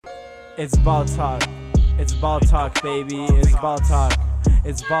It's ball talk. It's ball talk, baby. It's ball talk.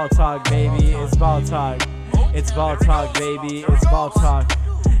 It's ball talk, baby. It's ball talk. It's ball talk, baby. It's ball talk.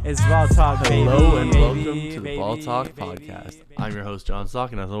 It's ball talk, baby. Hello and welcome baby, to the baby, Ball Talk baby. podcast. I'm your host, John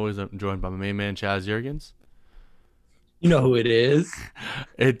Stock, and as always, I'm joined by my main man, Chaz Jurgens. You know who it is.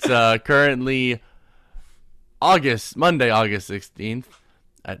 It's currently Monday, August 16th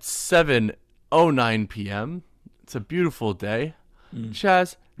at 7:09 p.m. It's a beautiful day.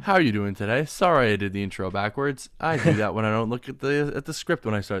 Chaz, how are you doing today? Sorry I did the intro backwards. I do that when I don't look at the script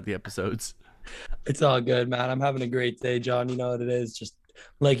when I start the episodes. It's all good, man. I'm having a great day, John. You know what it is. Just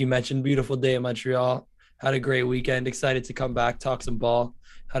like you mentioned, beautiful day in Montreal. Had a great weekend. Excited to come back, talk some ball.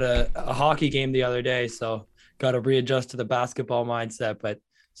 Had a hockey game the other day, so got to readjust to the basketball mindset, but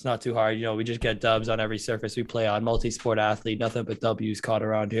it's not too hard. You know, we just get dubs on every surface we play on. Multi-sport athlete, nothing but W's caught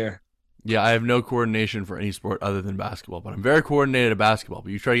around here. Yeah, I have no coordination for any sport other than basketball, but I'm very coordinated at basketball.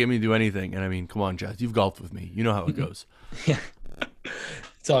 But you try to get me to do anything, and I mean, come on, Chaz, you've golfed with me. You know how it goes. Yeah.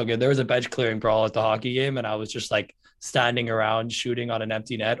 It's all good. There was a bench clearing brawl at the hockey game, and I was just like standing around shooting on an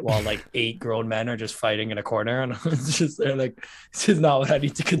empty net while like 8 grown men are just fighting in a corner. And I was just there like, this is not what I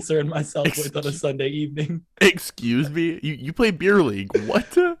need to concern myself with on a Sunday evening. Excuse me? You play beer league.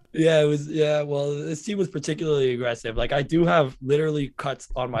 What? Yeah, it was. Yeah, well, this team was particularly aggressive. Like, I do have literally cuts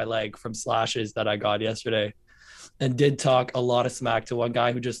on my leg from slashes that I got yesterday, and did talk a lot of smack to one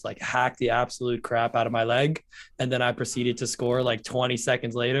guy who just like hacked the absolute crap out of my leg. And then I proceeded to score like 20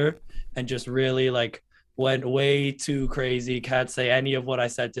 seconds later and just really like went way too crazy. Can't say any of what I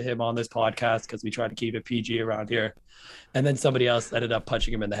said to him on this podcast because we try to keep it PG around here. And then somebody else ended up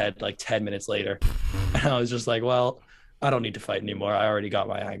punching him in the head like 10 minutes later. And I was just like, well, I don't need to fight anymore. I already got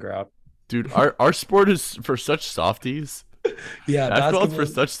my anger out. Dude, our sport is for such softies. Yeah, Basketball's for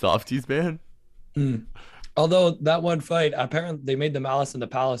such softies, man. Although that one fight, apparently they made the Malice in the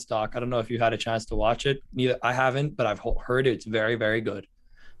Palace doc. I don't know if you had a chance to watch it. Neither I haven't, but I've heard it's very, very good,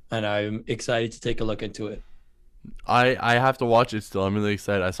 and I'm excited to take a look into it. I have to watch it still. I'm really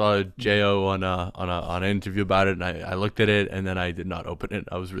excited. I saw Jo on an interview about it, and I looked at it, and then I did not open it.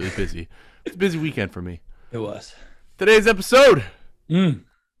 I was really busy. It's a busy weekend for me. It was. Today's episode.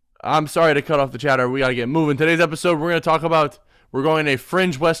 I'm sorry to cut off the chatter. We got to get moving. Today's episode, we're going to talk about. We're going a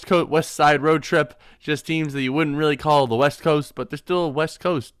fringe West Side road trip. Just teams that you wouldn't really call the West Coast, but they're still West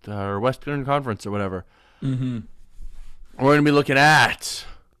Coast or Western Conference or whatever. We're going to be looking at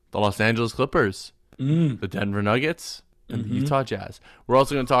the Los Angeles Clippers, the Denver Nuggets, and the Utah Jazz. We're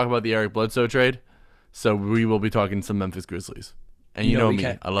also going to talk about the Eric Bledsoe trade. So we will be talking some Memphis Grizzlies. And you know me,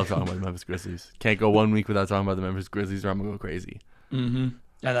 I love talking about the Memphis Grizzlies. Can't go 1 week without talking about the Memphis Grizzlies or I'm going to go crazy.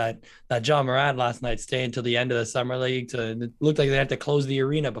 And that John Morant last night staying till the end of the summer league. It looked like they had to close the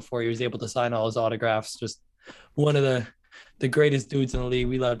arena before he was able to sign all his autographs. Just one of the greatest dudes in the league.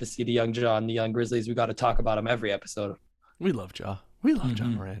 We love to see the young John, the young Grizzlies. We got to talk about him every episode. We love Ja. We love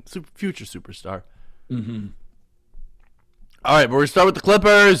John Morant, future superstar. All right, but we're going to start with the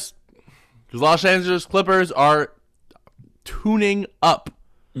Clippers. Because Los Angeles Clippers are tuning up.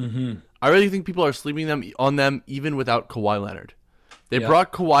 I really think people are sleeping on them even without Kawhi Leonard. They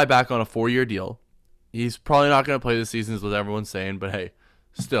brought Kawhi back on a 4-year deal. He's probably not going to play this season, is what everyone's saying. But hey,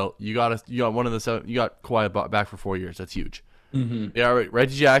 still, you got Kawhi back for 4 years. That's huge. Yeah, right.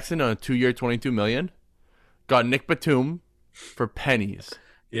 Reggie Jackson on a 2-year, $22 million. Got Nick Batum for pennies.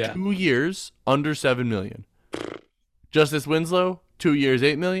 2 years, under $7 million. Justice Winslow, 2 years,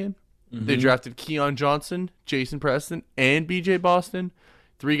 $8 million. They drafted Keon Johnson, Jason Preston, and B.J. Boston.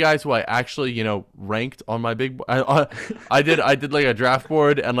 3 guys who I actually, ranked on my big. I did like a draft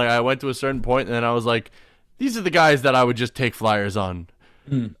board, and like I went to a certain point, and then I was like, these are the guys that I would just take flyers on.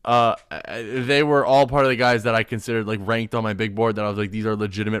 They were all part of the guys that I considered like ranked on my big board. That I was like, these are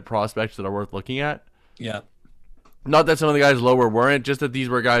legitimate prospects that are worth looking at. Yeah. Not that some of the guys lower weren't, just that these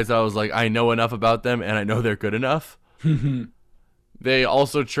were guys that I was like, I know enough about them, and I know they're good enough. They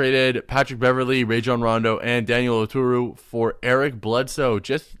also traded Patrick Beverley, Rajon Rondo, and Daniel Oturu for Eric Bledsoe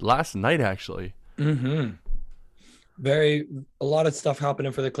just last night, actually. A lot of stuff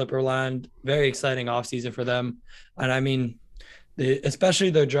happening for the Clipperland. Very exciting offseason for them. And I mean,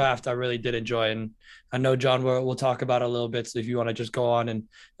 especially their draft, I really did enjoy. And I know, John, we'll talk about it a little bit. So if you want to just go on and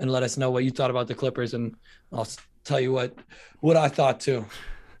let us know what you thought about the Clippers, and I'll tell you what I thought too.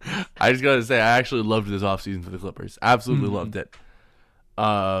 I just got to say, I actually loved this offseason for the Clippers. Absolutely loved it.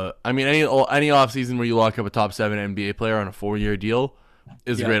 I mean, any offseason where you lock up a top 7 NBA player on a 4-year deal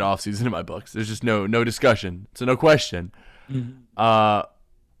is a great offseason in my books. There's just no discussion. So no question. I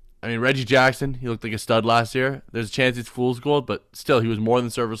mean, Reggie Jackson, he looked like a stud last year. There's a chance it's fool's gold, but still, he was more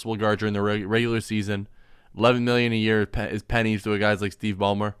than serviceable guard during the regular season. $11 million a year is pennies to guys like Steve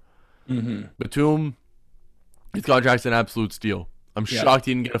Ballmer. Batum, his contract's an absolute steal. I'm shocked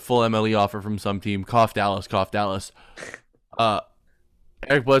he didn't get a full MLE offer from some team. Cough Dallas.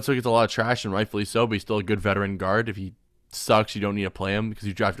 Eric Bledsoe gets a lot of trash, and rightfully so, but he's still a good veteran guard. If he sucks, you don't need to play him because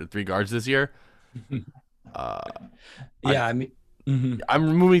you drafted 3 guards this year. I'm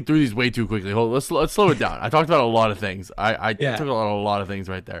moving through these way too quickly. Let's slow it down. I talked about a lot of things. I took a lot of things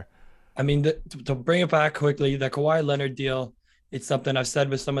right there. I mean, to bring it back quickly, the Kawhi Leonard deal, it's something I've said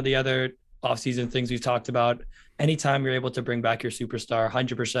with some of the other offseason things we've talked about. Anytime you're able to bring back your superstar,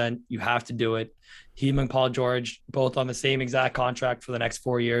 100%, you have to do it. Him and Paul George, both on the same exact contract for the next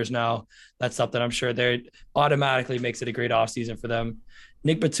 4 years now. That's something I'm sure they automatically makes it a great offseason for them.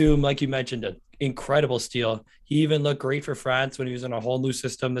 Nick Batum, like you mentioned, an incredible steal. He even looked great for France when he was in a whole new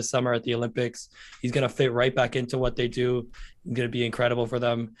system this summer at the Olympics. He's going to fit right back into what they do. He's going to be incredible for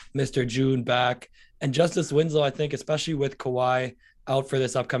them. Mr. June back. And Justice Winslow, I think, especially with Kawhi out for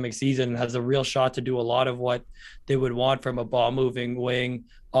this upcoming season, has a real shot to do a lot of what they would want from a ball-moving wing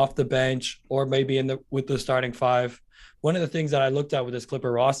off the bench or maybe with the starting 5. One of the things that I looked at with this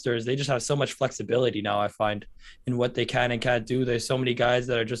Clipper roster is they just have so much flexibility now, I find, in what they can and can't do. There's so many guys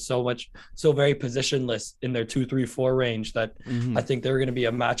that are just so very positionless in their 2, 3, 4 range that I think they're going to be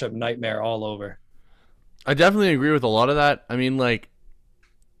a matchup nightmare all over. I definitely agree with a lot of that. I mean, like,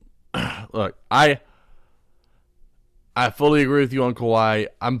 look, I fully agree with you on Kawhi.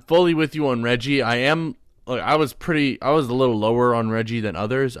 I'm fully with you on Reggie. I was a little lower on Reggie than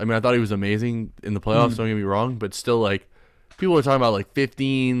others. I mean, I thought he was amazing in the playoffs, don't get me wrong, but still, like, people are talking about like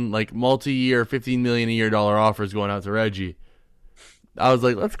 15, like multi-year, $15 million a year offers going out to Reggie. I was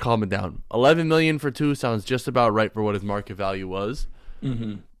like, let's calm it down. $11 million for 2 sounds just about right for what his market value was.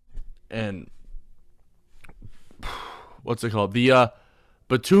 And what's it called? The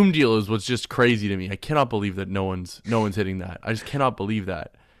Batum deal is what's just crazy to me. I cannot believe that no one's hitting that. I just cannot believe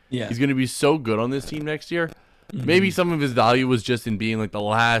that. Yeah, he's going to be so good on this team next year. Maybe some of his value was just in being like the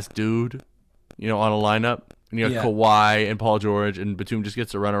last dude, on a lineup. And you have Kawhi and Paul George, and Batum just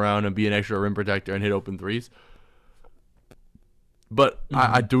gets to run around and be an extra rim protector and hit open threes. But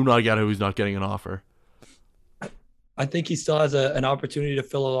I do not get how he's not getting an offer. I think he still has an opportunity to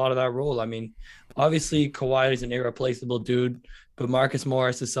fill a lot of that role. I mean, obviously Kawhi is an irreplaceable dude, but Marcus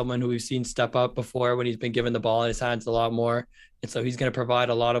Morris is someone who we've seen step up before when he's been given the ball in his hands a lot more. And so he's going to provide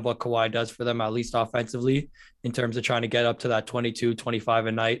a lot of what Kawhi does for them, at least offensively, in terms of trying to get up to that 22, 25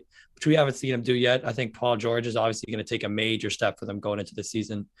 a night, which we haven't seen him do yet. I think Paul George is obviously going to take a major step for them going into the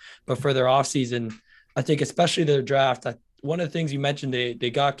season. But for their offseason, I think especially their draft, one of the things you mentioned,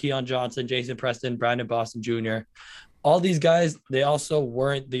 they got Keon Johnson, Jason Preston, Brandon Boston Jr. All these guys, they also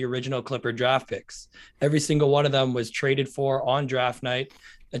weren't the original Clipper draft picks. Every single one of them was traded for on draft night.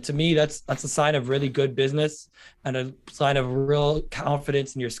 And to me, that's a sign of really good business and a sign of real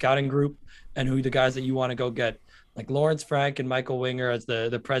confidence in your scouting group and who the guys that you want to go get. Like Lawrence Frank and Michael Winger as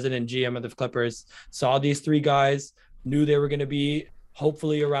the president and GM of the Clippers saw these 3 guys, knew they were going to be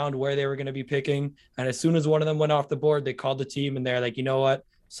hopefully around where they were going to be picking. And as soon as one of them went off the board, they called the team and they're like, you know what?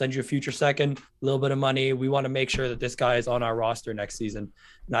 Send you a future second, a little bit of money. We want to make sure that this guy is on our roster next season.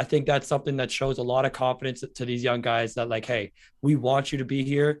 And I think that's something that shows a lot of confidence to these young guys that like, hey, we want you to be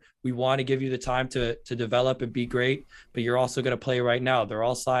here. We want to give you the time to develop and be great, but you're also going to play right now. They're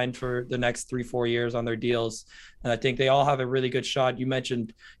all signed for the next 3-4 years on their deals. And I think they all have a really good shot. You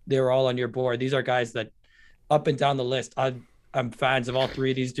mentioned they were all on your board. These are guys that up and down the list. I'm fans of all 3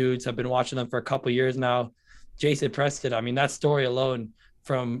 of these dudes. I've been watching them for a couple of years now. Jason Preston, I mean, that story alone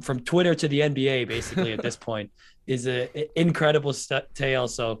from Twitter to the NBA basically at this point is an incredible tale.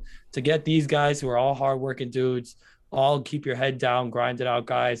 So to get these guys who are all hardworking dudes, all keep your head down, grind it out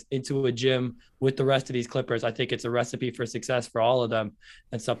guys into a gym with the rest of these Clippers, I think it's a recipe for success for all of them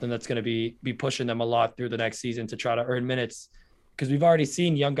and something that's going to be pushing them a lot through the next season to try to earn minutes. Because we've already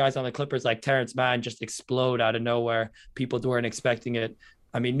seen young guys on the Clippers like Terrence Mann just explode out of nowhere. People weren't expecting it.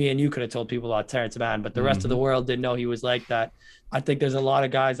 I mean, me and you could have told people about Terrence Mann, but the rest of the world didn't know he was like that. I think there's a lot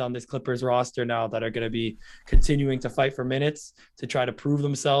of guys on this Clippers roster now that are going to be continuing to fight for minutes to try to prove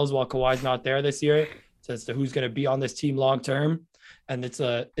themselves while Kawhi's not there this year as to who's going to be on this team long term. And it's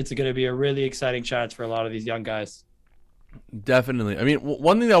going to be a really exciting chance for a lot of these young guys. Definitely. I mean,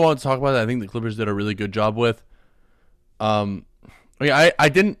 one thing that I want to talk about that I think the Clippers did a really good job with. I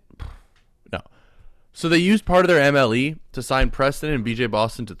didn't. No. So they used part of their MLE to sign Preston and BJ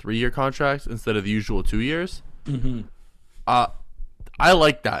Boston to 3-year contracts instead of the usual 2 years. I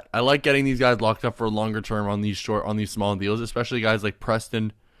like that. I like getting these guys locked up for a longer term on these small deals, especially guys like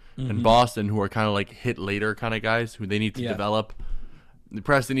Preston and Boston who are kind of like hit later kind of guys who they need to develop.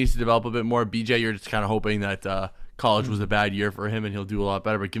 Preston needs to develop a bit more. BJ, you're just kind of hoping that college was a bad year for him and he'll do a lot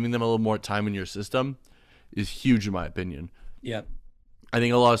better. But giving them a little more time in your system is huge in my opinion. Yeah. I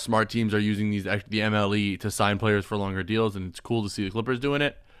think a lot of smart teams are using the MLE to sign players for longer deals, and it's cool to see the Clippers doing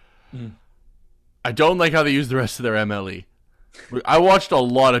it. I don't like how they use the rest of their MLE. I watched a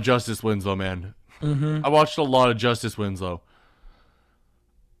lot of Justice Winslow, man. I watched a lot of Justice Winslow.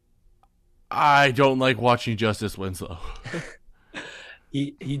 I don't like watching Justice Winslow.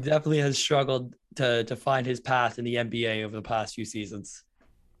 He definitely has struggled to find his path in the NBA over the past few seasons.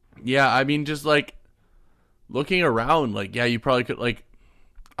 Yeah, I mean, just like looking around, like, yeah, you probably could, like,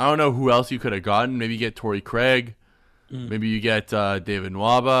 I don't know who else you could have gotten. Maybe you get Torrey Craig. Maybe you get David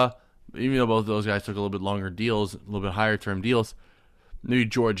Nwaba. Even though both of those guys took a little bit longer deals, a little bit higher term deals. Maybe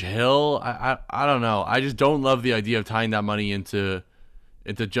George Hill. I don't know. I just don't love the idea of tying that money into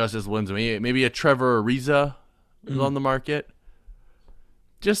Justice Winslow. Maybe a Trevor Ariza is on the market.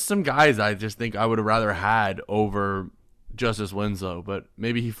 Just some guys I just think I would have rather had over Justice Winslow, but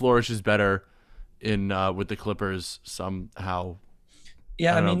maybe he flourishes better in with the Clippers somehow.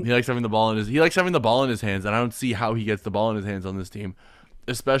 Yeah, I mean, he likes having the ball in his hands, and I don't see how he gets the ball in his hands on this team,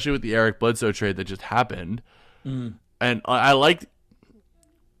 especially with the Eric Bledsoe trade that just happened. And I liked.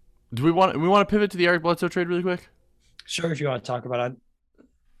 Do we want to pivot to the Eric Bledsoe trade really quick? Sure, if you want to talk about it.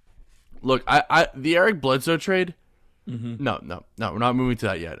 Look, the Eric Bledsoe trade. No, we're not moving to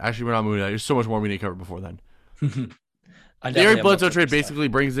that yet. Actually, we're not moving to that. There's so much more we need to cover before then. The Eric Bledsoe trade basically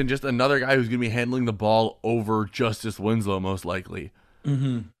brings in just another guy who's going to be handling the ball over Justice Winslow, most likely.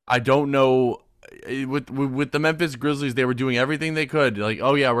 I don't know. With the Memphis Grizzlies, they were doing everything they could. Like,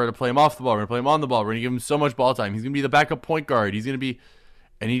 oh yeah, we're going to play him off the ball. We're going to play him on the ball. We're going to give him so much ball time. He's going to be the backup point guard. He's going to be...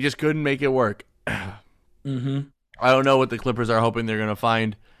 And he just couldn't make it work. I don't know what the Clippers are hoping they're going to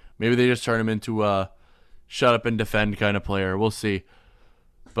find. Maybe they just turn him into a shut up and defend kind of player. We'll see.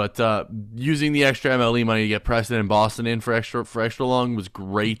 But using the extra MLE money to get Preston and Boston in for extra long was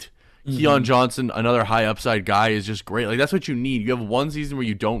great. Keon Johnson, another high upside guy, is just great. Like, that's what you need. You have one season where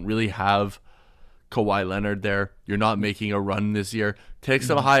you don't really have Kawhi Leonard there. You're not making a run this year. Take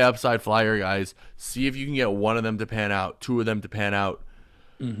some high upside flyer guys. See if you can get one of them to pan out, two of them to pan out.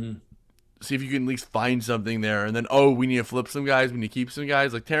 See if you can at least find something there. And then, we need to flip some guys. We need to keep some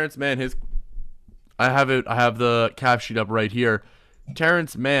guys. Like Terrence Mann, I have the cap sheet up right here.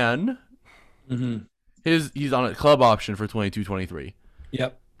 Terrence Mann, he's on a club option for 22-23.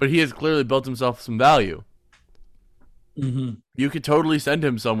 Yep. But he has clearly built himself some value. You could totally send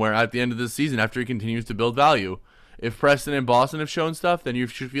him somewhere at the end of this season after he continues to build value. If Preston and Boston have shown stuff, then you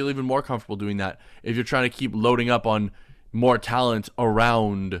should feel even more comfortable doing that. If you're trying to keep loading up on more talent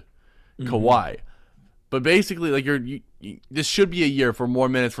around Kawhi. But basically, like, this should be a year for more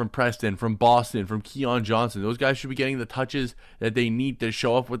minutes from Preston, from Boston, from Keon Johnson. Those guys should be getting the touches that they need to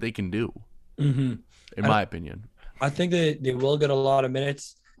show off what they can do, in my opinion. I think that they will get a lot of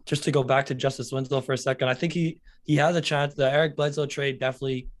minutes. Just to go back to Justice Winslow for a second, I think he has a chance. The Eric Bledsoe trade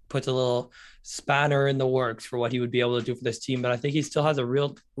definitely puts a little spanner in the works for what he would be able to do for this team. But I think he still has a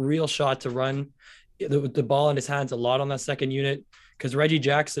real shot to run the ball in his hands a lot on that second unit, because Reggie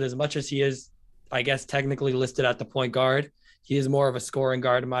Jackson, as much as he is, I guess, technically listed at the point guard, he is more of a scoring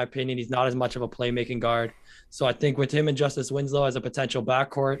guard, in my opinion. He's not as much of a playmaking guard. So I think with him and Justice Winslow as a potential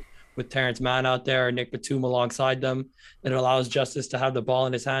backcourt, with Terrence Mann out there, Nick Batum alongside them, it allows Justice to have the ball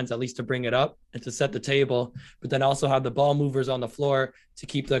in his hands, at least to bring it up and to set the table, but then also have the ball movers on the floor to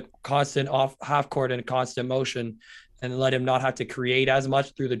keep the constant off half court in constant motion and let him not have to create as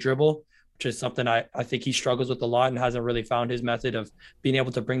much through the dribble, which is something I think he struggles with a lot and hasn't really found his method of being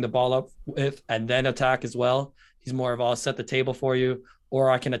able to bring the ball up with and then attack as well. He's more of I'll set the table for you,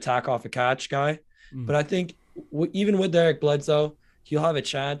 or I can attack off a catch guy. But I think even with Eric Bledsoe, he'll have a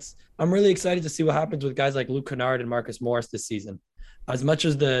chance. I'm really excited to see what happens with guys like Luke Kennard and Marcus Morris this season. As much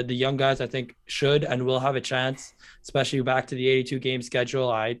as the young guys, I think, should and will have a chance, especially back to the 82-game schedule,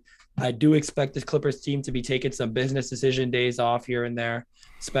 I do expect this Clippers team to be taking some business decision days off here and there,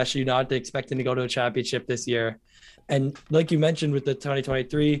 especially not expecting to go to a championship this year. And like you mentioned with the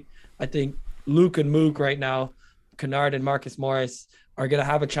 2023, I think Luke and Mook right now, Kennard and Marcus Morris, are going to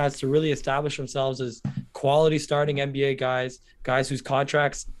have a chance to really establish themselves as quality starting NBA guys whose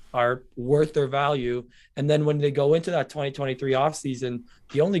contracts are worth their value. And then when they go into that 2023 offseason,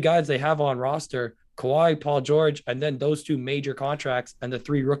 the only guys they have on roster, Kawhi, Paul George, and then those two major contracts and the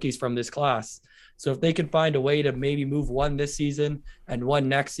three rookies from this class. So if they can find a way to maybe move one this season and one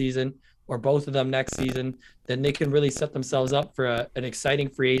next season, or both of them next season, then they can really set themselves up for an exciting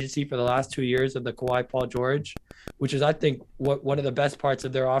free agency for the last 2 years of the Kawhi Paul George, which is, I think, what one of the best parts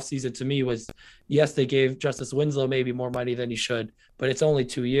of their offseason to me was, yes, they gave Justice Winslow maybe more money than he should, but it's only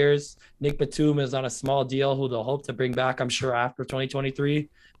 2 years. Nick Batum is on a small deal who they'll hope to bring back, I'm sure, after 2023,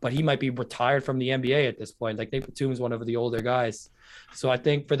 but he might be retired from the NBA at this point. Like, Nick Batum is one of the older guys. So I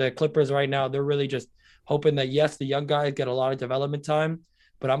think for the Clippers right now, they're really just hoping that, yes, the young guys get a lot of development time,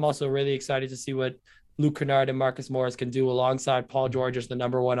 but I'm also really excited to see what Luke Kennard and Marcus Morris can do alongside Paul George as the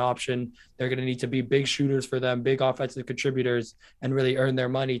number one option. They're going to need to be big shooters for them, big offensive contributors, and really earn their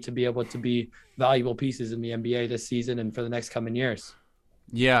money to be able to be valuable pieces in the NBA this season and for the next coming years.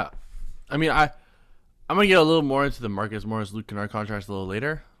 Yeah. I mean, I'm going to get a little more into the Marcus Morris, Luke Kennard contracts a little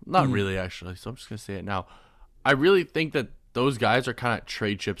later. Not really, actually, so I'm just going to say it now. I really think that those guys are kind of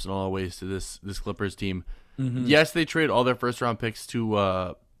trade chips in all ways to this Clippers team. Yes, they trade all their first-round picks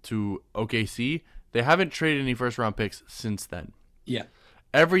to OKC. They haven't traded any first-round picks since then. Yeah.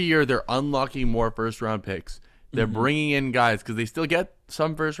 Every year, they're unlocking more first-round picks. They're bringing in guys because they still get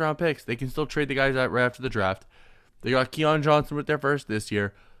some first-round picks. They can still trade the guys out right after the draft. They got Keon Johnson with their first this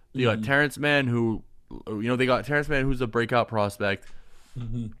year. They got Terrence Mann, who's a breakout prospect.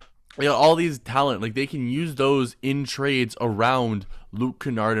 They got all these talent. Like, they can use those in trades around Luke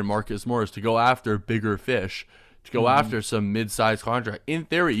Kennard and Marcus Morris to go after bigger fish, to go after some mid-sized contract. In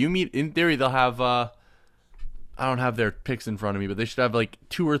theory, they'll have, I don't have their picks in front of me, but they should have like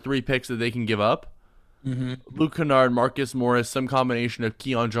 2 or 3 picks that they can give up. Luke Kennard, Marcus Morris, some combination of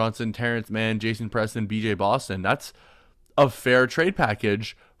Keon Johnson, Terrence Mann, Jason Preston, BJ Boston. That's a fair trade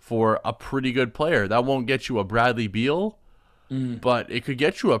package for a pretty good player. That won't get you a Bradley Beal, but it could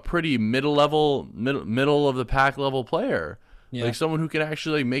get you a pretty middle of the pack level player. Yeah. Like someone who can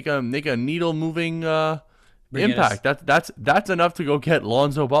actually make a needle moving impact. That's enough to go get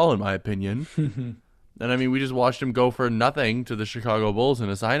Lonzo Ball, in my opinion. And I mean, we just watched him go for nothing to the Chicago Bulls in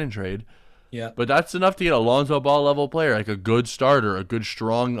a sign and trade. Yeah. But that's enough to get a Lonzo Ball level player, like a good starter, a good,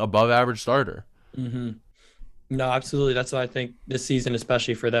 strong, above average starter. No, absolutely. That's why I think this season,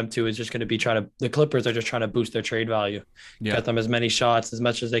 especially for them too, is just going to be the Clippers are just trying to boost their trade value, get them as many shots, as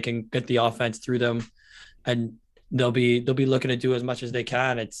much as they can get the offense through them. And they'll be looking to do as much as they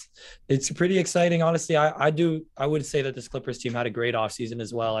can. It's pretty exciting. Honestly, I would say that this Clippers team had a great offseason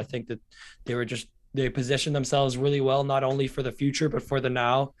as well. I think that they positioned themselves really well, not only for the future, but for the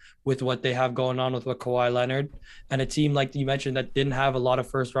now with what they have going on with Kawhi Leonard, and a team, like you mentioned, that didn't have a lot of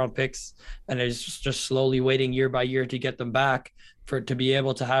first round picks and is just slowly waiting year by year to get them back to be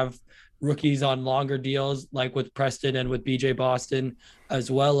able to have rookies on longer deals, like with Preston and with BJ Boston, as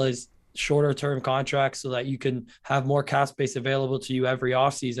well as shorter term contracts, so that you can have more cap space available to you every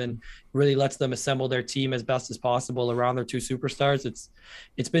offseason. Really lets them assemble their team as best as possible around their 2 superstars.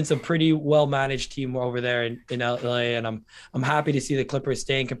 It's been some pretty well managed team over there in LA, and I'm happy to see the Clippers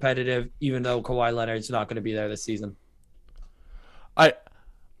staying competitive, even though Kawhi Leonard's not going to be there this season. I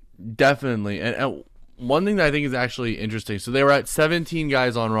definitely, and one thing that I think is actually interesting. So they were at 17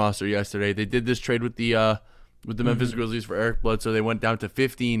 guys on roster yesterday. They did this trade with the Memphis Grizzlies for Eric Bledsoe. They went down to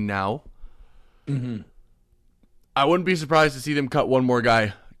 15 now. I wouldn't be surprised to see them cut one more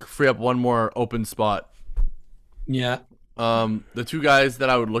guy, free up one more open spot. Yeah. The 2 guys that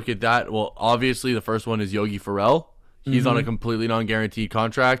I would look at that, well, obviously the first one is Yogi Ferrell. He's on a completely non-guaranteed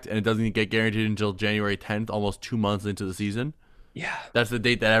contract, and it doesn't get guaranteed until January 10th, almost 2 months into the season. Yeah. That's the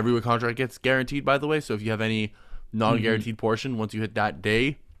date that every contract gets guaranteed, by the way. So if you have any non-guaranteed portion, once you hit that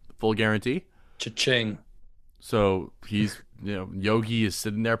day, full guarantee. Cha-ching. So Yogi is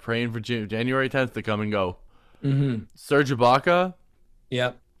sitting there praying for January 10th to come and go. Serge Ibaka,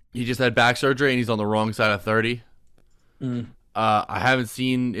 yep, he just had back surgery and he's on the wrong side of 30. I haven't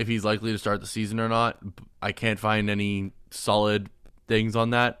seen if he's likely to start the season or not. I can't find any solid things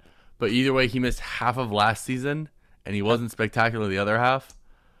on that. But either way, he missed half of last season and he wasn't spectacular the other half.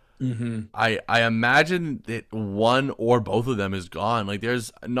 I imagine that one or both of them is gone. Like,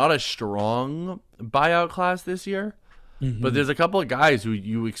 there's not a strong buyout class this year, but there's a couple of guys who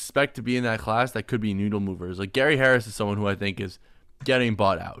you expect to be in that class that could be needle movers. Like, Gary Harris is someone who I think is getting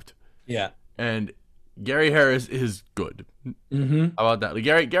bought out. Yeah. And Gary Harris is good. How about that? Like,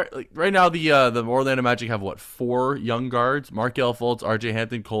 Gary, like, right now the Orlando Magic have 4 young guards: Markelle Fultz, RJ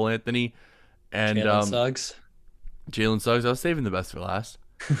Hampton, Cole Anthony, and Jalen Suggs. I was saving the best for last.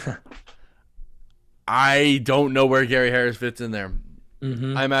 I don't know where Gary Harris fits in there.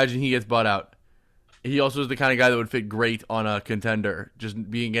 I imagine he gets bought out. He also is the kind of guy that would fit great on a contender, just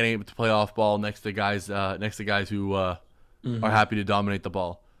getting able to play off ball next to guys who are happy to dominate the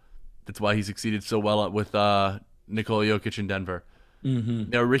ball. That's why he succeeded so well with Nikola Jokic in Denver. Mm-hmm.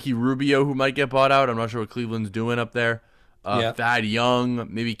 Now Ricky Rubio, who might get bought out. I'm not sure what Cleveland's doing up there. Thad Young,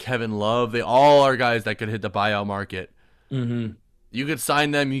 maybe Kevin Love. They all are guys that could hit the buyout market. Mm-hmm. You could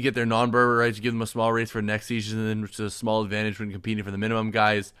sign them. You get their non-burger rights. You give them a small raise for next season, which is a small advantage when competing for the minimum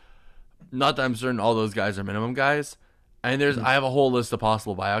guys. Not that I'm certain all those guys are minimum guys. And I have a whole list of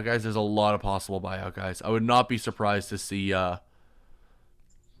possible buyout guys. There's a lot of possible buyout guys. I would not be surprised to see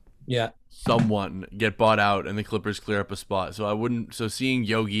someone get bought out and the Clippers clear up a spot. So seeing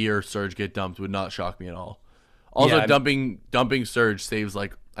Yogi or Serge get dumped would not shock me at all. Also, dumping Serge saves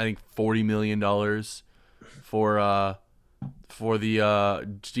like I think $40 million for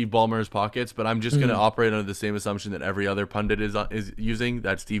the Steve Ballmer's pockets, but I'm just going to operate under the same assumption that every other pundit is using,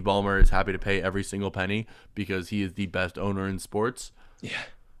 that Steve Ballmer is happy to pay every single penny because he is the best owner in sports.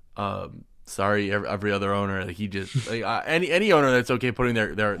 Yeah. Sorry, every other owner, like he just any owner that's okay putting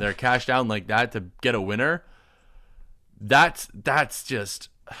their cash down like that to get a winner. That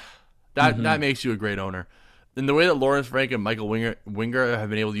makes you a great owner. And the way that Lawrence Frank and Michael Winger have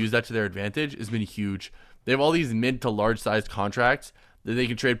been able to use that to their advantage has been huge. They have all these mid to large sized contracts that they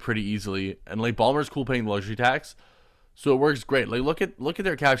can trade pretty easily, and like Ballmer's cool paying the luxury tax, so it works great. Like look at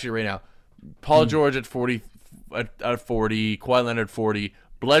their cap sheet right now. Paul George at 40, Kawhi Leonard 40,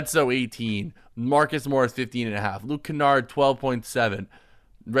 Bledsoe 18, Marcus Morris 15.5, Luke Kennard 12.7,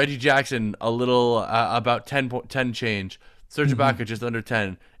 Reggie Jackson a little about 10 change, Serge Ibaka just under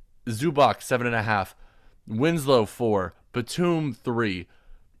 10, Zubac 7.5, Winslow 4, Batum 3.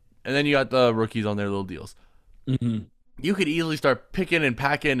 And then you got the rookies on their little deals. Mm-hmm. You could easily start picking and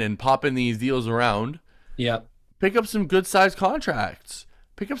packing and popping these deals around. Yeah. Pick up some good-sized contracts.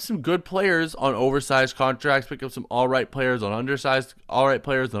 Pick up some good players on oversized contracts. Pick up some all-right players on undersized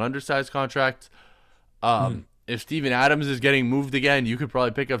contracts. If Steven Adams is getting moved again, you could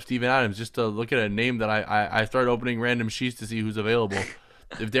probably pick up Steven Adams just to look at a name that I start opening random sheets to see who's available.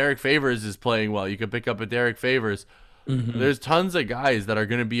 If Derek Favors is playing well, you could pick up a Derek Favors. Mm-hmm. There's tons of guys that are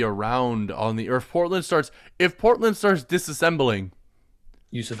going to be around on the. Or if Portland starts disassembling,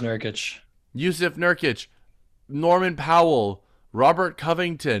 Yusuf Nurkic, Norman Powell, Robert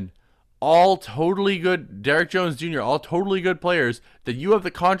Covington, all totally good. Derek Jones Jr., all totally good players that you have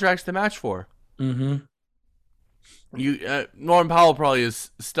the contracts to match for. Mm-hmm. Norman Powell probably is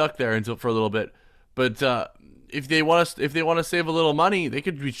stuck there for a little bit, but if they want to save a little money, they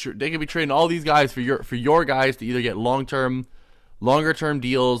could be trading all these guys for your guys to either get longer term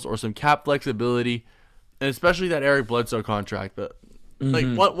deals or some cap flexibility, and especially that Eric Bledsoe contract. But like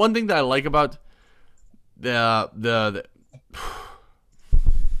one thing that I like about the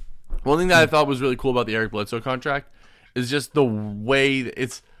one thing that I thought was really cool about the Eric Bledsoe contract is just the way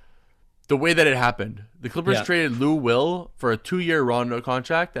that it happened. The Clippers traded Lou Will for a 2-year Rondo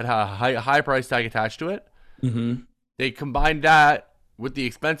contract that had a high price tag attached to it. Mm-hmm. They combined that with the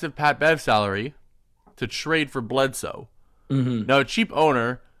expensive Pat Bev salary to trade for Bledsoe. Mm-hmm. Now, a cheap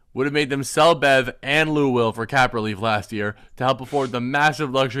owner would have made them sell Bev and Lou Will for cap relief last year to help afford the massive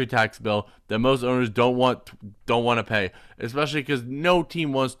luxury tax bill that most owners don't want to pay, especially because no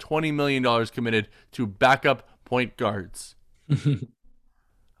team wants $20 million committed to backup point guards.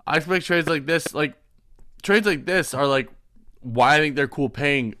 I expect trades like this are like why I think they're cool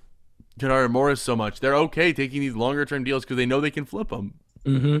paying Kennard and Morris so much. They're okay taking these longer term deals because they know they can flip them.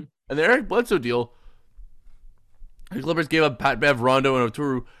 Mm-hmm. And the Eric Bledsoe deal, the Clippers gave up Pat Bev, Rondo, and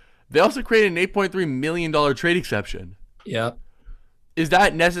Oturu. They also created an $8.3 million trade exception. Yeah. Is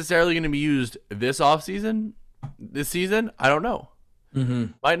that necessarily going to be used this season? I don't know. Mm-hmm.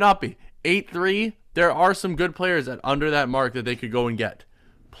 Might not be. 8-3, there are some good players under that mark that they could go and get.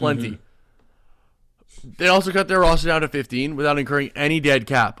 Plenty. They also cut their roster down to 15 without incurring any dead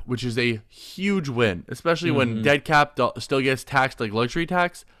cap, which is a huge win, especially when dead cap still gets taxed like luxury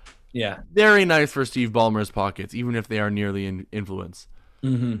tax. Yeah. Very nice for Steve Ballmer's pockets, even if they are nearly in influence.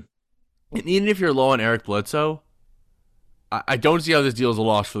 Mm-hmm. And even if you're low on Eric Bledsoe, I don't see how this deal is a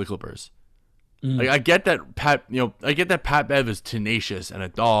loss for the Clippers. Like I get that Pat Bev is tenacious and a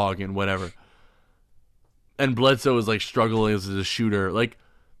dog and whatever, and Bledsoe is like struggling as a shooter. Like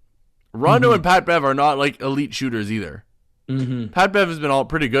Rondo and Pat Bev are not like elite shooters either. Pat Bev has been all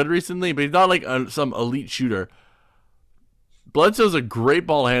pretty good recently, but he's not like some elite shooter. Bledsoe's a great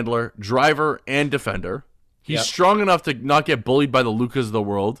ball handler, driver, and defender. He's strong enough to not get bullied by the Lukas of the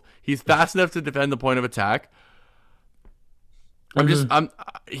world. He's fast enough to defend the point of attack.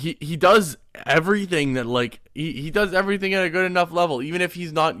 He does everything that like he does everything at a good enough level. Even if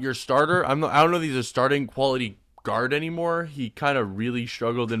he's not your starter, I don't know if he's a starting quality guard anymore. He kind of really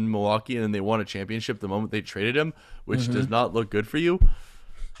struggled in Milwaukee, and then they won a championship the moment they traded him, which does not look good for you.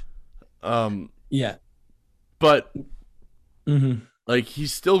 Yeah. But Like,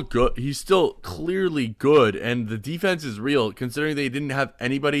 he's still good. He's still clearly good, and the defense is real. Considering they didn't have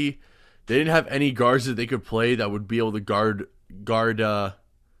anybody, they didn't have any guards that they could play that would be able to guard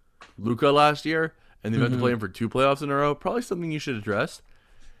Luka last year, and they've had to play him for 2 playoffs in a row. Probably something you should address.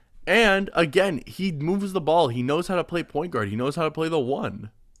 And again, he moves the ball. He knows how to play point guard. He knows how to play the 1.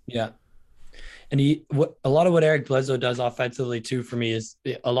 Yeah. And a lot of what Eric Bledsoe does offensively too for me is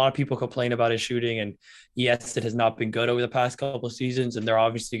a lot of people complain about his shooting, and yes, it has not been good over the past couple of seasons, and they're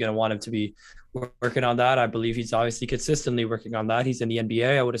obviously going to want him to be working on that. I believe he's obviously consistently working on that. He's in the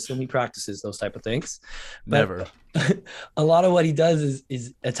NBA. I would assume he practices those type of things. But Never. a lot of what he does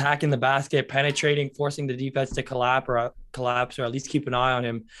is attacking the basket, penetrating, forcing the defense to collapse or at least keep an eye on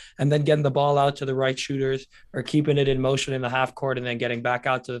him, and then getting the ball out to the right shooters or keeping it in motion in the half court and then getting back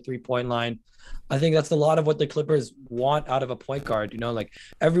out to the 3-point line. I think that's a lot of what the Clippers want out of a point guard. Like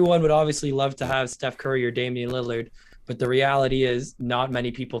everyone would obviously love to have Steph Curry or Damian Lillard, but the reality is not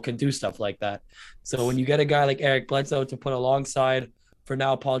many people can do stuff like that. So when you get a guy like Eric Bledsoe to put alongside for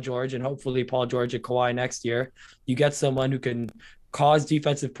now Paul George and hopefully Paul George and Kawhi next year, you get someone who can cause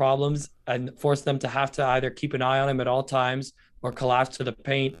defensive problems and force them to have to either keep an eye on him at all times or collapse to the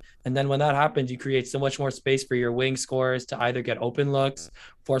paint. And then when that happens, you create so much more space for your wing scorers to either get open looks,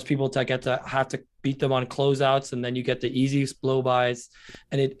 force people to have to beat them on closeouts, and then you get the easy blow-bys.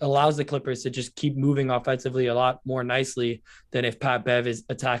 And it allows the Clippers to just keep moving offensively a lot more nicely than if Pat Bev is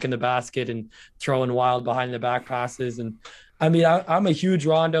attacking the basket and throwing wild behind the back passes. And I mean, I'm a huge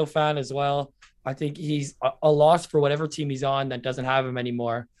Rondo fan as well. I think he's a loss for whatever team he's on that doesn't have him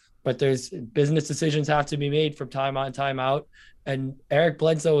anymore. But there's business decisions have to be made from time on, time out. And Eric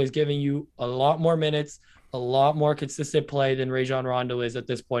Bledsoe is giving you a lot more minutes, a lot more consistent play than Rajon Rondo is at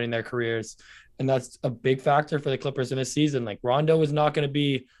this point in their careers. And that's a big factor for the Clippers in this season. Like Rondo is not going to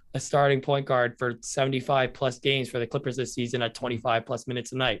be a starting point guard for 75 plus games for the Clippers this season at 25 plus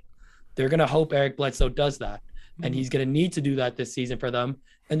minutes a night. They're going to hope Eric Bledsoe does that. And he's going to need to do that this season for them.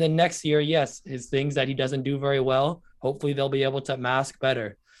 And then next year, yes, his things that he doesn't do very well, hopefully they'll be able to mask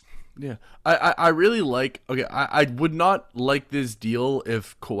better. Yeah, I really like. Okay, I would not like this deal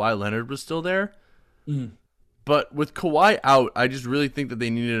if Kawhi Leonard was still there. But with Kawhi out, I just really think that they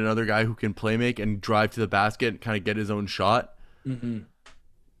needed another guy who can play make and drive to the basket and kind of get his own shot.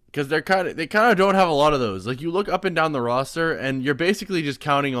 Because they kind of don't have a lot of those. Like you look up and down the roster, and you're basically just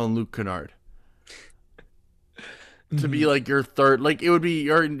counting on Luke Kennard to be like your third. Like it would be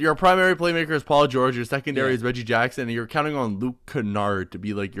your primary playmaker is Paul George, your secondary is Reggie Jackson, and you're counting on Luke Kennard to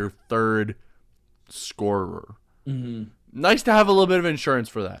be like your third scorer. Nice to have a little bit of insurance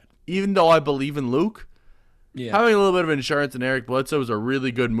for that. Even though I believe in Luke, having a little bit of insurance in Eric Bledsoe is a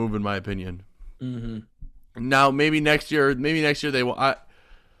really good move in my opinion. Now maybe next year they will. I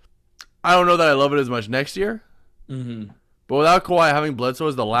don't know that I love it as much next year. But without Kawhi, having Bledsoe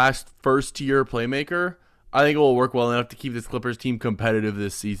as the last first tier playmaker, I think it will work well enough to keep this Clippers team competitive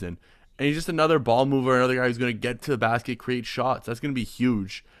this season. And he's just another ball mover, another guy who's going to get to the basket, create shots. That's going to be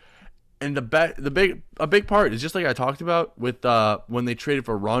huge. And a big part is just like I talked about with when they traded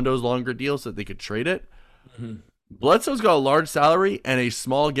for Rondo's longer deal so that they could trade it. Bledsoe's got a large salary and a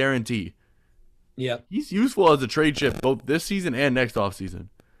small guarantee. He's useful as a trade chip both this season and next offseason.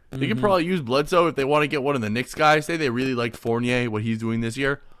 They could probably use Bledsoe if they want to get one of the Knicks guys. Say they really liked Fournier, what he's doing this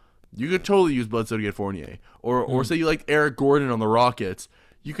year. You could totally use Bledsoe to get Fournier. Or say you like Eric Gordon on the Rockets.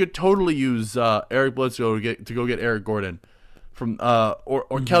 You could totally use Eric Bledsoe to go get Eric Gordon from or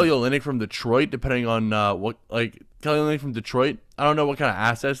Kelly Olynyk from Detroit, depending on what like Kelly Olynyk from Detroit. I don't know what kind of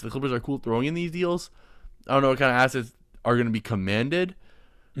assets the Clippers are cool throwing in these deals. I don't know what kind of assets are going to be commanded,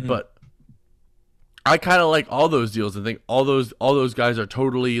 but I kind of like all those deals and think all those guys are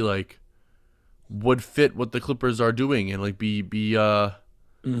totally like would fit what the Clippers are doing and like be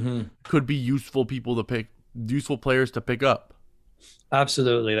could be useful players to pick up.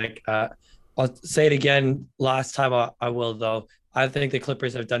 Absolutely. Like I'll say it again. Last time I will though. I think the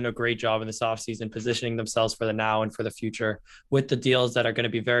Clippers have done a great job in this offseason, positioning themselves for the now and for the future with the deals that are going to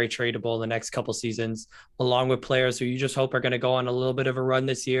be very tradable in the next couple seasons, along with players who you just hope are going to go on a little bit of a run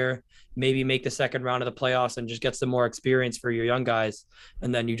this year, maybe make the second round of the playoffs and just get some more experience for your young guys.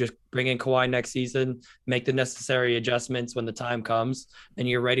 And then you just bring in Kawhi next season, make the necessary adjustments when the time comes, and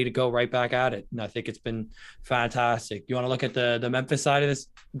you're ready to go right back at it. And I think it's been fantastic. You want to look at the Memphis side of this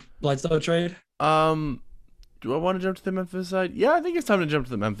Bledsoe trade? Do I want to jump to the Memphis side? Yeah, I think it's time to jump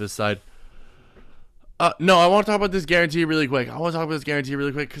to the Memphis side. No, I want to talk about this guarantee really quick.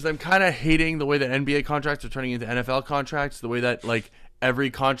 Because I'm kind of hating the way that NBA contracts are turning into NFL contracts, the way that, like,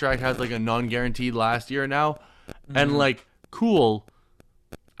 every contract has, like, a non-guaranteed last year now. And, like, cool,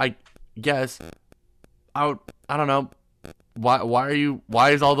 I guess. I don't know.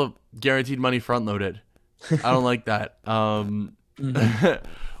 Why is all the guaranteed money front loaded? I don't like that. Why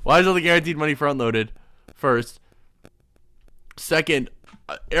is all the guaranteed money front loaded? First. Second,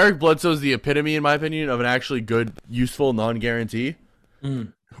 Eric Bledsoe is the epitome, in my opinion, of an actually good, useful non-guarantee.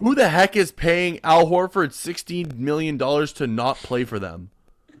 Who the heck is paying Al Horford $16 million to not play for them?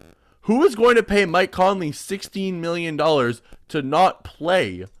 Who is going to pay Mike Conley $16 million to not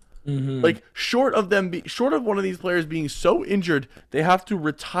play? Like, short of one of these players being so injured they have to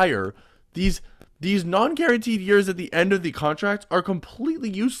retire, these non-guaranteed years at the end of the contract are completely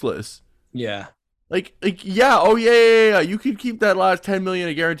useless. Yeah. Like yeah, oh yeah. You could keep that last $10 million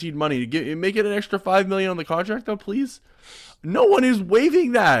of guaranteed money to make it an extra $5 million on the contract, though, please. No one is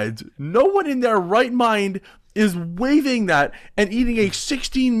waiving that. No one in their right mind is waiving that and eating a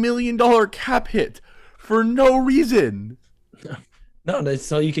 $16 million cap hit for no reason. No,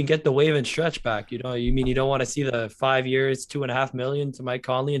 so you can get the wave and stretch back. You don't want to see the 5 years, $2.5 million to Mike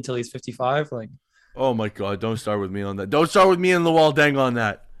Conley until he's 55. Like, oh my God, don't start with me on that. Don't start with me and Lawal Deng on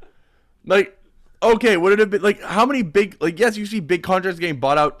that. Like, okay, would it have been like how many big? Like, yes, you see big contracts getting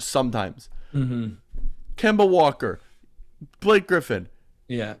bought out sometimes. Kemba Walker, Blake Griffin.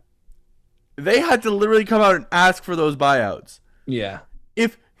 Yeah. They had to literally come out and ask for those buyouts. Yeah.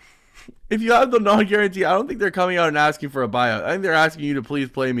 If you have the non-guarantee, I don't think they're coming out and asking for a buyout. I think they're asking you to please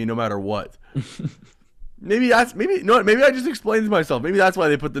play me no matter what. Maybe I just explained to myself. Maybe that's why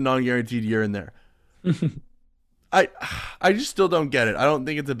they put the non-guaranteed year in there. I just still don't get it. I don't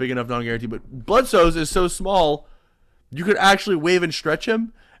think it's a big enough non-guarantee. But Bledsoe's is so small, you could actually waive and stretch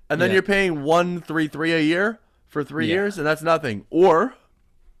him, and then you're paying $1.33 a year for 3 years, and that's nothing. Or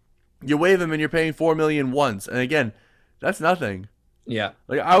you waive him and you're paying $4 million once, and again, that's nothing. Yeah.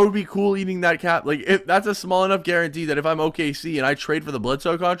 Like, I would be cool eating that cap. Like, if that's a small enough guarantee that if I'm OKC and I trade for the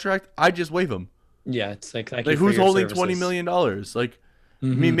Bledsoe contract, I just waive him. Yeah, it's like who's holding $20 million? Like, I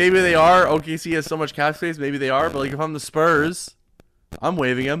mean, maybe they are. OKC has so much cap space. Maybe they are. But like, if I'm the Spurs, I'm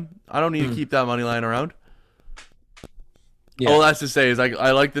waiving him. I don't need to keep that money lying around. Yeah. All that's to say is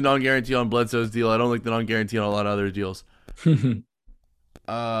I like the non-guarantee on Bledsoe's deal. I don't like the non-guarantee on a lot of other deals. Before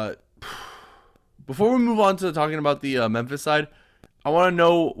we move on to talking about the Memphis side, I want to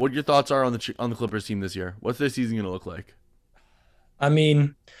know what your thoughts are on the Clippers team this year. What's their season going to look like? I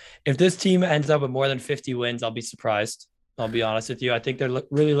mean, if this team ends up with more than 50 wins, I'll be surprised. I'll be honest with you. I think they're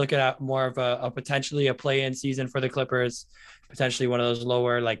really looking at more of a potentially a play-in season for the Clippers, potentially one of those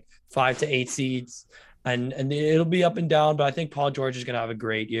lower like 5 to 8 seeds. And it'll be up and down, but I think Paul George is going to have a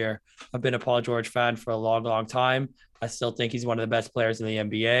great year. I've been a Paul George fan for a long, long time. I still think he's one of the best players in the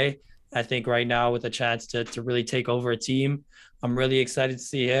NBA. I think right now with a chance to really take over a team, I'm really excited to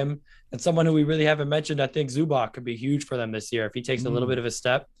see him. And someone who we really haven't mentioned, I think Zubac could be huge for them this year. If he takes a little bit of a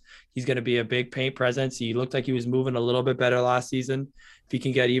step, he's going to be a big paint presence. He looked like he was moving a little bit better last season. If he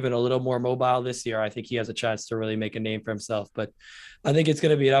can get even a little more mobile this year, I think he has a chance to really make a name for himself. But I think it's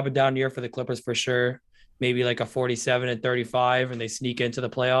going to be an up and down year for the Clippers for sure. Maybe like a 47-35 and they sneak into the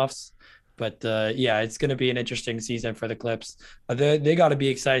playoffs. But yeah, it's going to be an interesting season for the Clips. They got to be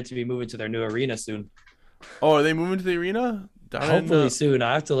excited to be moving to their new arena soon. Oh, are they moving to the arena? Hopefully soon.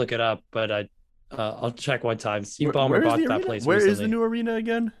 I have to look it up, but I'll check one time. Steve Ballmer bought that place Where recently. Is the new arena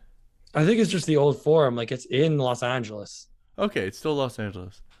again? I think it's just the old Forum. Like, it's in Los Angeles. Okay, it's still Los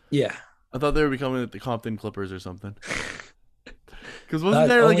Angeles. Yeah. I thought they were becoming the Compton Clippers or something. Because wasn't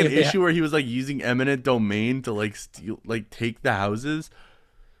there like an issue where he was like using eminent domain to like steal, like take the houses?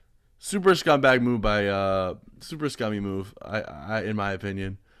 Super scumbag move by super scummy move. I in my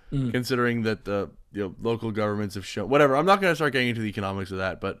opinion, considering that the local governments have shown whatever. I'm not going to start getting into the economics of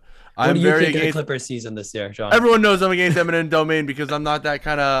that, but I'm very against the Clippers season this year, John. Everyone knows I'm against eminent domain because I'm not that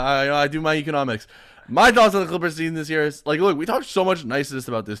kind of. I do my economics. My thoughts on the Clippers season this year is like, look, we talked so much niceness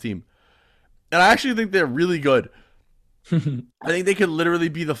about this team, and I actually think they're really good. I think they could literally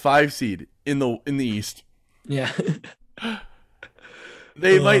be the 5 seed in the East. Yeah.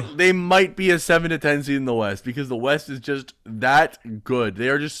 They might be a 7 to 10 seed in the West because the West is just that good.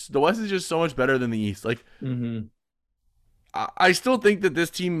 The West is just so much better than the East. Like, I still think that this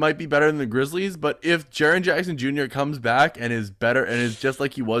team might be better than the Grizzlies, but if Jaren Jackson Jr. comes back and is better and is just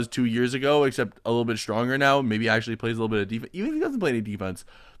like he was 2 years ago, except a little bit stronger now, maybe actually plays a little bit of defense, even if he doesn't play any defense,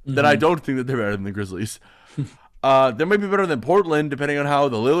 then I don't think that they're better than the Grizzlies. They might be better than Portland, depending on how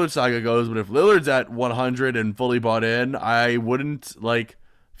the Lillard saga goes. But if Lillard's at 100 and fully bought in, I wouldn't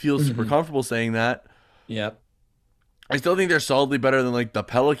feel super comfortable saying that. Yep. I still think they're solidly better than the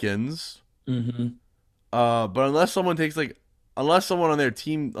Pelicans. But unless someone on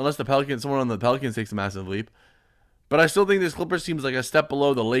the Pelicans takes a massive leap, But I still think this Clippers team is like a step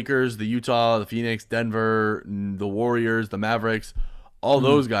below the Lakers, the Utah, the Phoenix, Denver, the Warriors, the Mavericks, all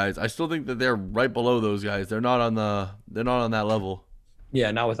those guys. I still think that they're right below those guys. They're not on that level.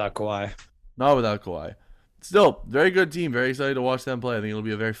 Yeah, not without Kawhi. Not without Kawhi. Still, very good team. Very excited to watch them play. I think it'll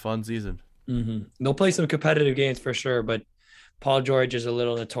be a very fun season. They'll play some competitive games for sure, but Paul George is a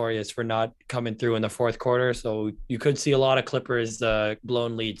little notorious for not coming through in the fourth quarter. So you could see a lot of Clippers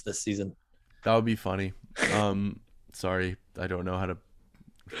blown leads this season. That would be funny. Sorry, I don't know how to.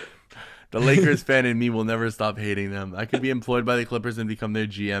 The Lakers fan in me will never stop hating them. I could be employed by the Clippers and become their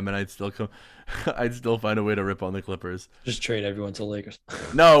GM, and I'd still find a way to rip on the Clippers. Just trade everyone to the Lakers.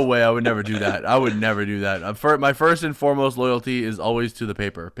 No way, I would never do that. I would never do that. My first and foremost loyalty is always to the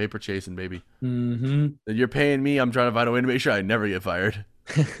paper chasing, baby. You're paying me. I'm trying to find a way to make sure I never get fired.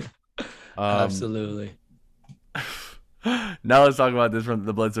 Absolutely. Now let's talk about this from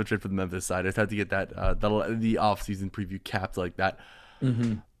the Bledsoe trade for the Memphis side. I just had to get that the offseason preview capped like that.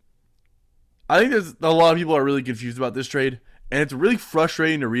 I think there's a lot of people are really confused about this trade, and it's really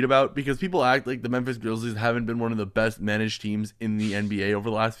frustrating to read about because people act like the Memphis Grizzlies haven't been one of the best managed teams in the NBA over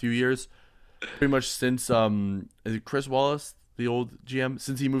the last few years. Pretty much since is it Chris Wallace, the old GM,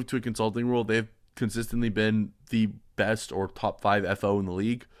 since he moved to a consulting role, they've consistently been the best or top 5 FO in the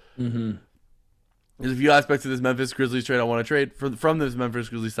league. There's a few aspects of this Memphis Grizzlies trade I want to trade from this Memphis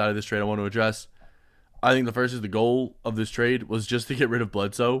Grizzlies side of this trade I want to address. I think the first is the goal of this trade was just to get rid of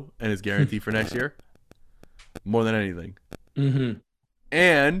Bledsoe and his guarantee for next year, more than anything.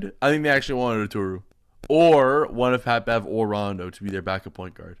 And I think they actually wanted Oturu or one of Pat Bev or Rondo to be their backup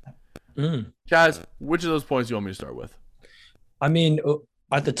point guard. Chaz, which of those points do you want me to start with? I mean,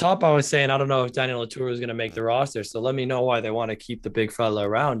 at the top, I was saying I don't know if Daniel Oturu is going to make the roster, so let me know why they want to keep the big fella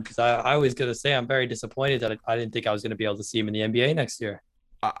around. Because I was going to say I'm very disappointed that I didn't think I was going to be able to see him in the NBA next year.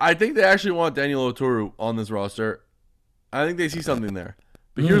 I think they actually want Daniel Oturu on this roster. I think they see something there.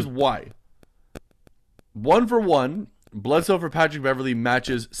 But here's why. 1 for 1, Bledsoe for Patrick Beverley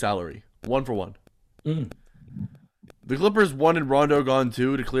matches salary. 1 for 1. The Clippers wanted Rondo gone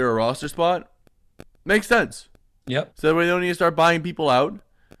too to clear a roster spot. Makes sense. Yep. So that way they don't need to start buying people out.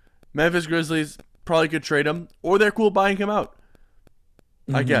 Memphis Grizzlies probably could trade him, or they're cool buying him out.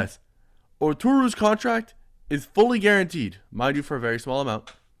 I guess. Oturu's contract is fully guaranteed, mind you, for a very small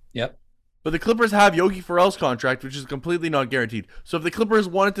amount. Yep. But the Clippers have Yogi Ferrell's contract, which is completely not guaranteed. So if the Clippers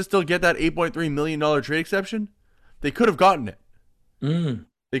wanted to still get that $8.3 million trade exception, they could have gotten it.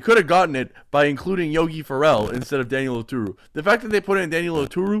 They could have gotten it by including Yogi Ferrell instead of Daniel Oturu. The fact that they put in Daniel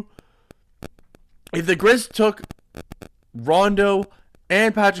Oturu, if the Grizz took Rondo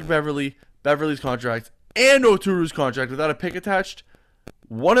and Patrick Beverley's contract, and Oturu's contract without a pick attached,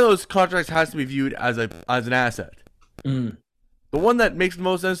 one of those contracts has to be viewed as an asset. The one that makes the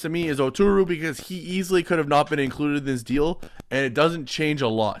most sense to me is Oturu because he easily could have not been included in this deal, and it doesn't change a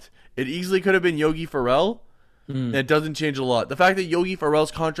lot. It easily could have been Yogi Ferrell, and it doesn't change a lot. The fact that Yogi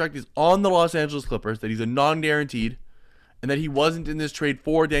Ferrell's contract is on the Los Angeles Clippers, that he's a non-guaranteed, and that he wasn't in this trade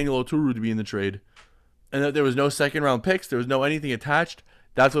for Daniel Oturu to be in the trade, and that there was no second-round picks, there was no anything attached,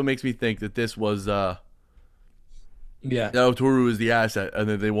 that's what makes me think that this was... that Oturu is the asset, and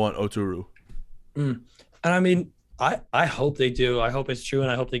that they want Oturu. And I mean, I hope they do. I hope it's true,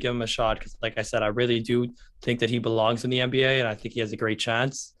 and I hope they give him a shot because, like I said, I really do think that he belongs in the NBA, and I think he has a great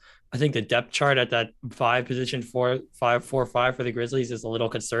chance. I think the depth chart at that 5 position 4-5 for the Grizzlies is a little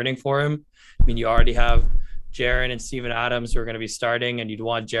concerning for him. I mean, you already have Jaren and Steven Adams who are going to be starting, and you'd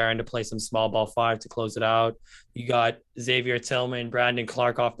want Jaren to play some small ball 5 to close it out. You got Xavier Tillman, Brandon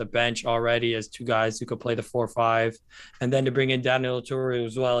Clark off the bench already as 2 guys who could play the 4-5. And then to bring in Daniel Oturu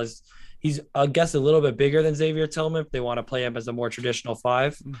as well as he's, I guess, a little bit bigger than Xavier Tillman if they want to play him as a more traditional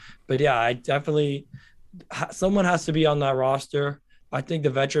 5. But yeah, I definitely, someone has to be on that roster. I think the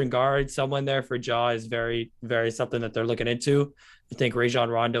veteran guard, someone there for Ja is very, very something that they're looking into. I think Rajon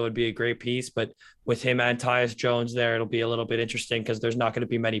Rondo would be a great piece, but with him and Tyus Jones there, it'll be a little bit interesting because there's not going to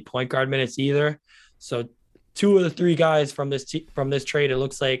be many point guard minutes either. So 2 of the 3 guys from this trade, it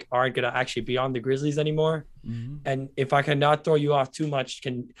looks like aren't going to actually be on the Grizzlies anymore. And if I cannot throw you off too much,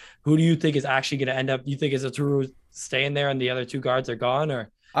 who do you think is actually going to end up? You think is Oturu staying there and the other 2 guards are gone,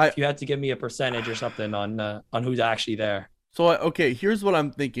 or if you had to give me a percentage or something on who's actually there? So okay, here's what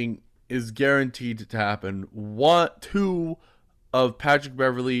I'm thinking is guaranteed to happen. 2 of Patrick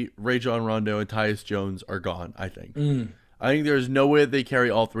Beverley, Rajon Rondo, and Tyus Jones are gone, I think. I think there's no way they carry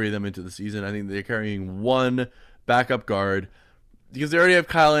all 3 of them into the season. I think they're carrying 1 backup guard because they already have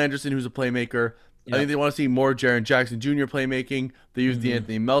Kyle Anderson, who's a playmaker. I think they want to see more Jaren Jackson Jr. playmaking. They use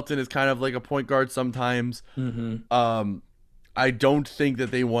D'Anthony Melton as kind of like a point guard sometimes. I don't think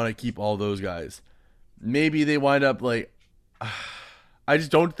that they want to keep all those guys. maybe they wind up like. I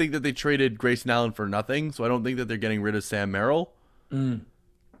just don't think that they traded Grayson Allen for nothing, so I don't think that they're getting rid of Sam Merrill. I'm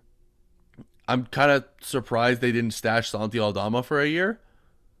kind of surprised they didn't stash Santi Aldama for a year.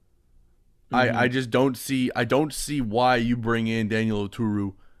 I just don't see why you bring in Daniel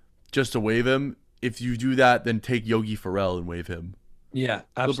Oturu just to waive him. If you do that, then take Yogi Ferrell and waive him. Yeah,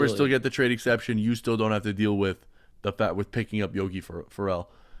 absolutely. Clippers still get the trade exception. You still don't have to deal with the fact with picking up Yogi Ferrell.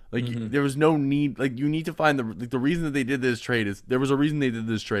 Like there was no need. Like you need to find the reason that they did this trade is there was a reason they did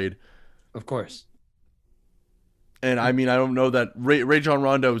this trade. Of course. And I mean, I don't know that Rajon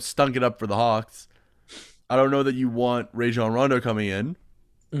Rondo stunk it up for the Hawks. I don't know that you want Rajon Rondo coming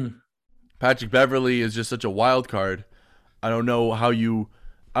in. Patrick Beverley is just such a wild card. I don't know how you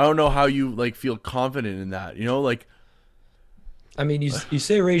like feel confident in that. You know, like. I mean, you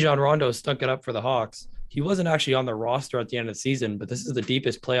say Rajon Rondo stunk it up for the Hawks. He wasn't actually on the roster at the end of the season, but this is the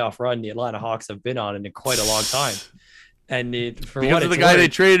deepest playoff run the Atlanta Hawks have been on in quite a long time. And because of the guy they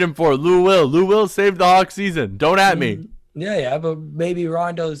traded him for, Lou Will. Lou Will saved the Hawks season. Don't at me. Yeah, but maybe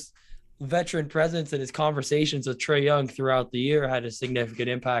Rondo's veteran presence and his conversations with Trae Young throughout the year had a significant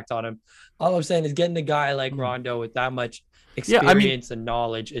impact on him. All I'm saying is getting a guy like Rondo with that much experience and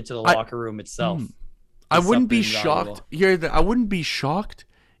knowledge into the locker room itself. I wouldn't be shocked I wouldn't be shocked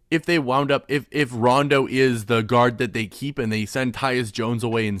if they wound up if Rondo is the guard that they keep and they send Tyus Jones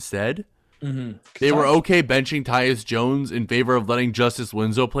away instead. They were okay benching Tyus Jones in favor of letting Justice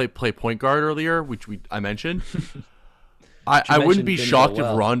Winslow play point guard earlier, which I mentioned. I wouldn't be shocked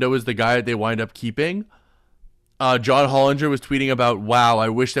if Rondo is the guy that they wind up keeping. John Hollinger was tweeting about, wow, I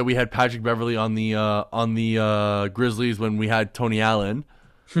wish that we had Patrick Beverley on the Grizzlies when we had Tony Allen.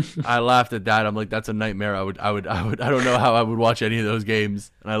 I laughed at that. I'm like, that's a nightmare. I don't know how I would watch any of those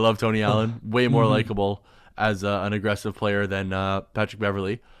games. And I love Tony Allen, way more likable as an aggressive player than Patrick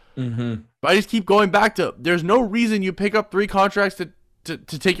Beverley. But I just keep going back to, there's no reason you pick up 3 contracts to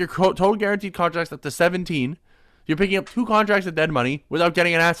take your total guaranteed contracts up to 17. You're picking up 2 contracts at dead money without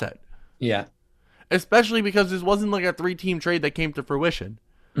getting an asset. Yeah. Especially because this wasn't like a 3-team trade that came to fruition.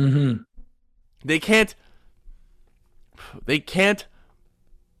 They can't.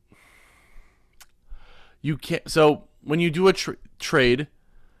 You can't. So when you do a trade,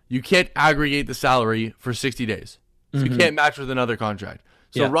 you can't aggregate the salary for 60 days. So you can't match with another contract.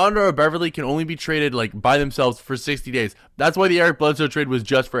 So Rondo or Beverly can only be traded like by themselves for 60 days. That's why the Eric Bledsoe trade was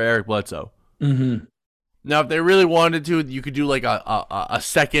just for Eric Bledsoe. Now, if they really wanted to, you could do like a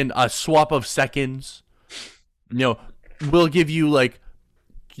swap of seconds. You know, we'll give you like,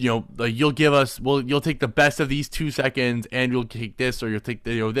 you know, like you'll take the best of these 2 seconds and you'll take this, or you'll take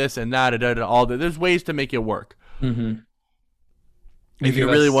this and that, all that. There's ways to make it work. If you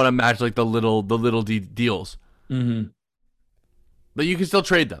really want to match like the little deals. But you can still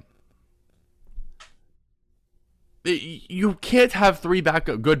trade them. You can't have 3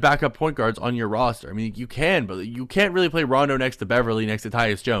 good backup point guards on your roster. I mean, you can, but you can't really play Rondo next to Beverly next to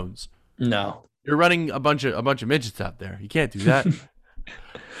Tyus Jones. No, you're running a bunch of midgets out there. You can't do that.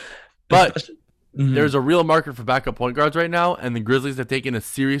 But there's a real market for backup point guards right now, and the Grizzlies have taken a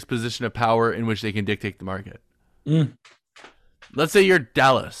serious position of power in which they can dictate the market. Let's say you're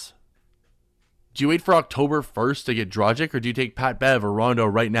Dallas. Do you wait for October 1st to get Dragic, or do you take Pat Bev or Rondo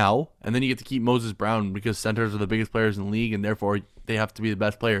right now, and then you get to keep Moses Brown because centers are the biggest players in the league, and therefore they have to be the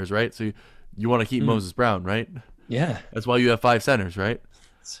best players, right? So you want to keep Moses Brown, right? Yeah. That's why you have 5 centers, right?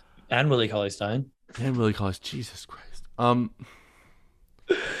 And Willie Cauley-Stein. Jesus Christ.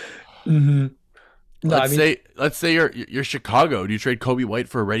 Let's say you're Chicago. Do you trade Kobe White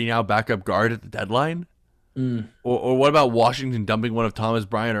for a ready now backup guard at the deadline? Or what about Washington dumping one of Thomas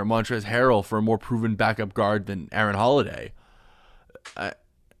Bryant or Montrezl Harrell for a more proven backup guard than Aaron Holiday?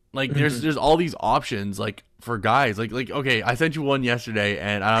 There's all these options like for guys. Like okay, I sent you one yesterday,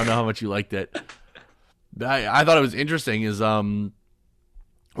 and I don't know how much you liked it. I thought it was interesting. Is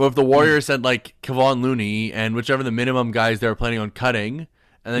if the Warriors said like Kevon Looney and whichever the minimum guys they were planning on cutting,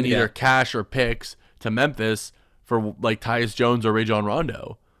 and then either cash or picks to Memphis for like Tyus Jones or Rajon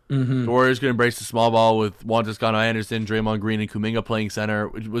Rondo. The Warriors could embrace the small ball with Juan Toscano-Anderson, Draymond Green, and Kuminga playing center,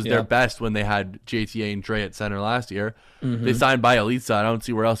 which was their best when they had JTA and Dre at center last year. They signed by Elitsa. I don't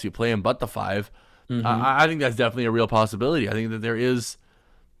see where else you play him but the 5. I think that's definitely a real possibility. I think that there is.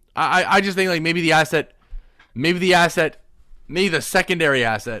 I just think like maybe the secondary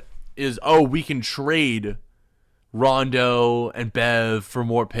asset is, we can trade Rondo and Bev for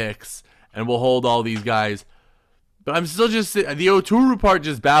more picks, and we'll hold all these guys. But I'm still the Oturu part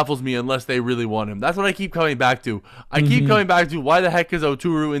just baffles me unless they really want him. That's what I keep coming back to. I keep coming back to, why the heck is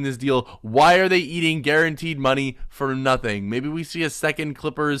Oturu in this deal? Why are they eating guaranteed money for nothing? Maybe we see a second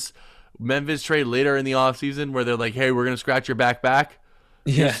Clippers Memphis trade later in the offseason where they're like, hey, we're going to scratch your back.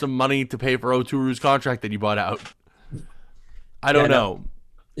 Yeah. Here's some money to pay for Oturu's contract that you bought out. I don't know.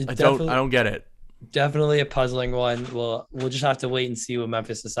 I don't get it. Definitely a puzzling one. We'll just have to wait and see what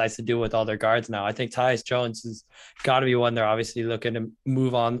Memphis decides to do with all their guards now. I think Tyus Jones has got to be one they're obviously looking to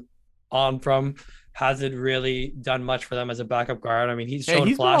move on from. Hasn't really done much for them as a backup guard. I mean, he's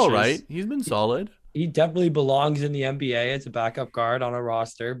flashes. Been all right. He's been solid. He definitely belongs in the NBA as a backup guard on a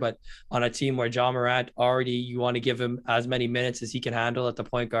roster, but on a team where John Morant already, you want to give him as many minutes as he can handle at the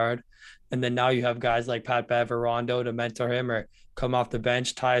point guard. And then now you have guys like Pat Bev or Rondo to mentor him or come off the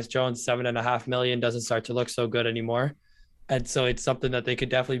bench. Tyus Jones, $7.5 million doesn't start to look so good anymore. And so it's something that they could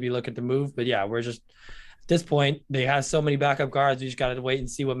definitely be looking to move. But yeah, we're just at this point, they have so many backup guards. We just got to wait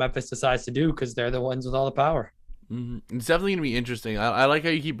and see what Memphis decides to do because they're the ones with all the power. Mm-hmm. It's definitely going to be interesting. I like how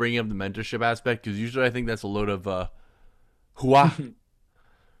you keep bringing up the mentorship aspect because usually I think that's a load of hua.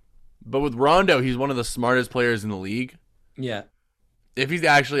 But with Rondo, he's one of the smartest players in the league. Yeah. If he's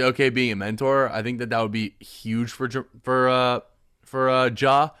actually okay being a mentor, I think that would be huge for Ja.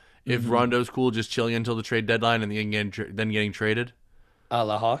 If Rondo's cool just chilling until the trade deadline and then getting traded. A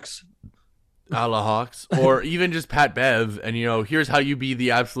la Hawks. Or even just Pat Bev and here's how you be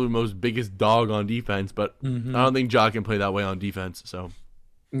the absolute most biggest dog on defense, but I don't think Ja can play that way on defense. So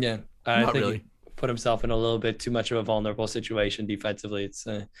yeah, I think really. He put himself in a little bit too much of a vulnerable situation defensively. It's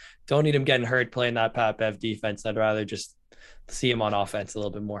don't need him getting hurt playing that Pat Bev defense. I'd rather just see him on offense a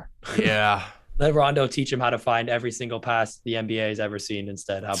little bit more. Yeah. Let Rondo teach him how to find every single pass the NBA has ever seen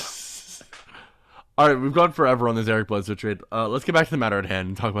instead. All right, we've gone forever on this Eric Bledsoe trade. Let's get back to the matter at hand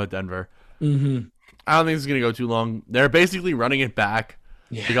and talk about Denver. I don't think this is going to go too long. They're basically running it back.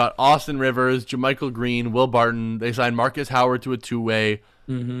 Yeah. They got Austin Rivers, JaMychal Green, Will Barton. They signed Marcus Howard to a two-way.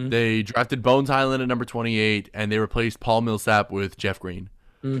 They drafted Bones Highland at number 28, and they replaced Paul Millsap with Jeff Green.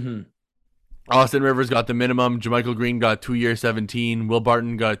 Austin Rivers got the minimum. JaMychal Green got 2-year, 17. Will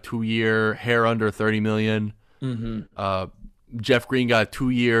Barton got 2-year, hair under $30 million. Jeff Green got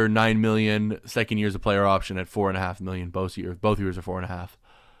 2-year, $9 million. Second year's a player option at $4.5 million. Both years are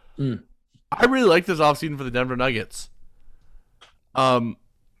 4.5. I really like this offseason for the Denver Nuggets. But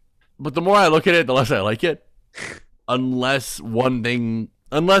the more I look at it, the less I like it. Unless this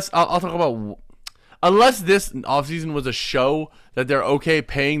offseason was a show that they're okay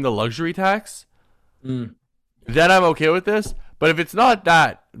paying the luxury tax, then I'm okay with this. But if it's not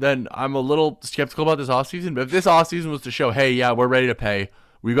that, then I'm a little skeptical about this offseason. But if this offseason was to show, hey, yeah, we're ready to pay.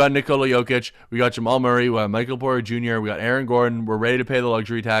 We got Nikola Jokic. We got Jamal Murray. We got Michael Porter Jr. We got Aaron Gordon. We're ready to pay the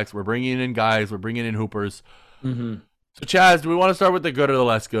luxury tax. We're bringing in guys. We're bringing in hoopers. So, Chaz, do we want to start with the good or the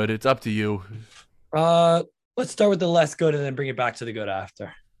less good? It's up to you. Let's start with the less good and then bring it back to the good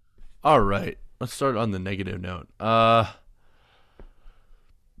after. All right. Let's start on the negative note.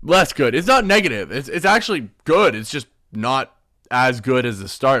 Less good. It's not negative. It's actually good. It's just not as good as the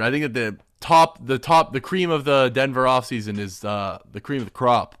start. I think that the cream of the Denver offseason is the cream of the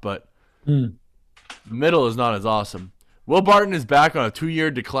crop, but the middle is not as awesome. Will Barton is back on a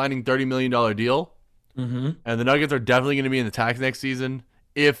 2-year declining $30 million deal, and the Nuggets are definitely going to be in the tax next season.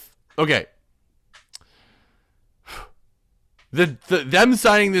 Them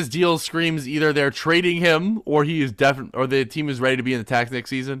signing this deal screams either they're trading him or he is or the team is ready to be in the tax next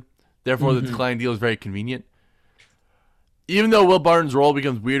season. Therefore, the declining deal is very convenient. Even though Will Barton's role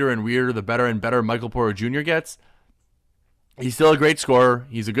becomes weirder and weirder the better and better Michael Porter Jr. gets, he's still a great scorer.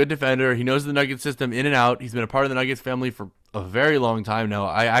 He's a good defender. He knows the Nuggets system in and out. He's been a part of the Nuggets family for a very long time now.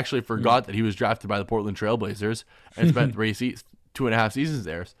 I actually forgot that he was drafted by the Portland Trailblazers and spent 2.5 seasons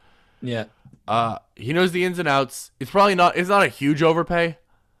there. Yeah. He knows the ins and outs. It's not a huge overpay.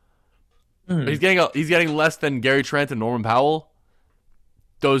 But he's getting less than Gary Trent and Norman Powell.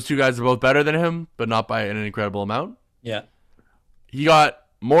 Those two guys are both better than him, but not by an incredible amount. Yeah. He got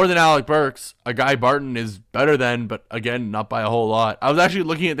more than Alec Burks. A guy Barton is better than, but again, not by a whole lot. I was actually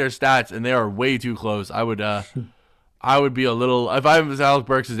looking at their stats, and they are way too close. I would be a little. If I was Alec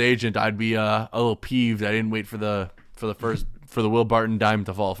Burks' agent, I'd be a little peeved. I didn't wait for the Will Barton dime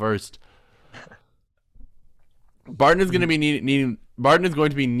to fall first. Barton is going to be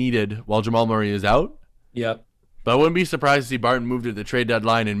needed while Jamal Murray is out. Yep. But I wouldn't be surprised to see Barton moved at the trade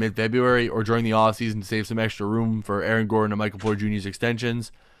deadline in mid-February or during the offseason to save some extra room for Aaron Gordon and Michael Porter Jr.'s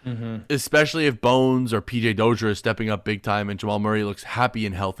extensions, especially if Bones or PJ Dozier is stepping up big time and Jamal Murray looks happy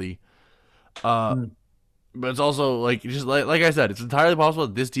and healthy. But it's also, like I said, it's entirely possible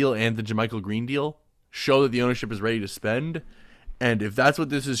that this deal and the JaMychal Green deal show that the ownership is ready to spend. And if that's what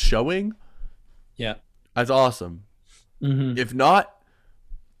this is showing, yeah, that's awesome. If not,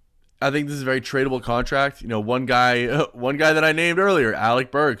 I think this is a very tradable contract. You know, one guy that I named earlier,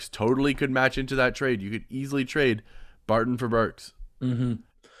 Alec Burks, totally could match into that trade. You could easily trade Barton for Burks. Mm-hmm.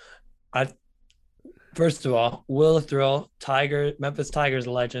 First of all, Will Thrill, Memphis Tigers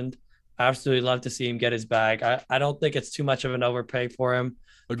legend. Absolutely love to see him get his bag. I don't think it's too much of an overpay for him.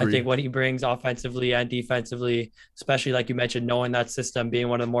 Agreed. I think what he brings offensively and defensively, especially like you mentioned, knowing that system, being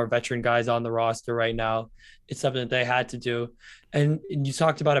one of the more veteran guys on the roster right now, it's something that they had to do. And you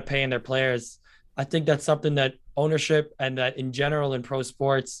talked about it paying their players. I think that's something that ownership and that in general in pro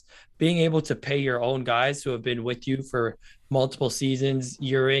sports, being able to pay your own guys who have been with you for multiple seasons,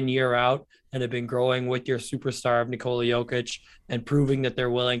 year in, year out, and have been growing with your superstar of Nikola Jokic and proving that they're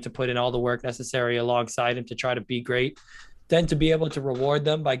willing to put in all the work necessary alongside him to try to be great. Then to be able to reward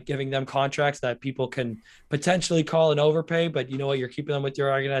them by giving them contracts that people can potentially call an overpay, but you know what, you're keeping them with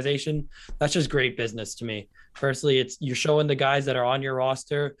your organization. That's just great business to me. Personally, you're showing the guys that are on your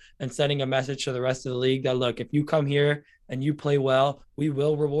roster and sending a message to the rest of the league that, look, if you come here and you play well, we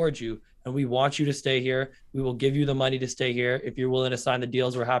will reward you and we want you to stay here. We will give you the money to stay here. If you're willing to sign the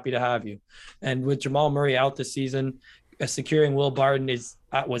deals, we're happy to have you. And with Jamal Murray out this season, securing Will Barton was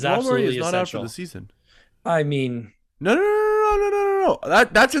Jamal absolutely Murray is not essential. out for the season. I mean, No.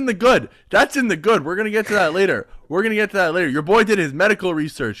 That's in the good. That's in the good. We're gonna get to that later. Your boy did his medical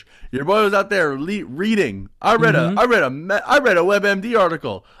research. Your boy was out there reading. I read a WebMD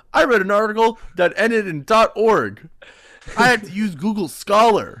article. I read an article that ended in .org. I had to use Google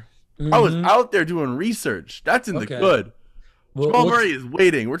Scholar. I was out there doing research. That's in the good. Jamal Murray is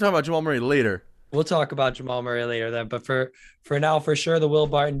waiting. We're talking about Jamal Murray later. We'll talk about Jamal Murray later then. But for now, for sure, the Will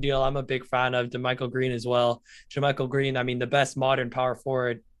Barton deal, I'm a big fan of. JaMychal Green as well. JaMychal Green, I mean, the best modern power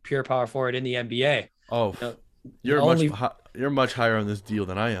forward, pure power forward in the NBA. Oh, you're much higher on this deal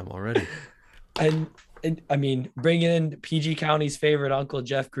than I am already. And I mean, bringing in PG County's favorite uncle,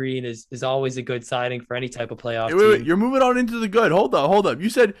 Jeff Green, is always a good signing for any type of playoff team. Wait, you're moving on into the good. Hold up. You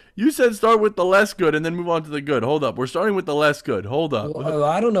said start with the less good and then move on to the good. Hold up. We're starting with the less good. Hold up. Well,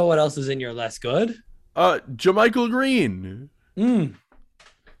 I don't know what else is in your less good. JaMychal Green. You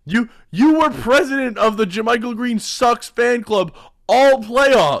were president of the JaMychal Green Sucks fan club all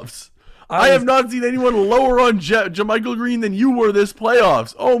playoffs. I have not seen anyone lower on JaMychal Green than you were this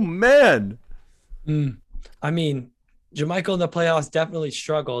playoffs. Oh, man. I mean, JaMychal in the playoffs definitely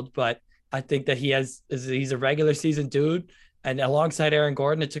struggled, but I think that he's a regular season dude. And alongside Aaron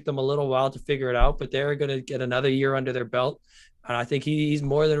Gordon, it took them a little while to figure it out, but they're going to get another year under their belt. And I think he's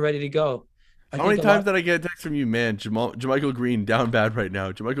more than ready to go. How many times did I get a text from you, man? JaMychal Green down bad right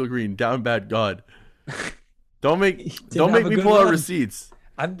now. JaMychal Green down bad. God, don't make me pull out receipts.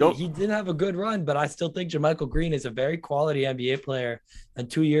 He didn't have a good run, but I still think JaMychal Green is a very quality NBA player. And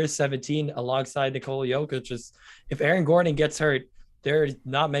 2 years, 17, alongside Nikola Jokic. If Aaron Gordon gets hurt, there's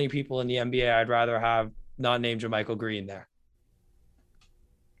not many people in the NBA I'd rather have not named JaMychal Green there.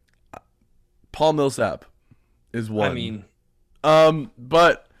 Paul Millsap is one. I mean,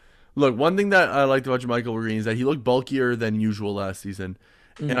 but look, one thing that I liked about JaMychal Green is that he looked bulkier than usual last season,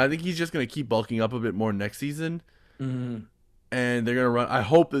 and I think he's just going to keep bulking up a bit more next season. And they're going to run. I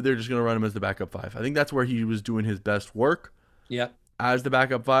hope that they're just going to run him as the backup five. I think that's where he was doing his best work. Yeah. As the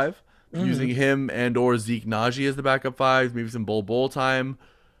backup five, using him and or Zeke Naji as the backup five, maybe some bowl time,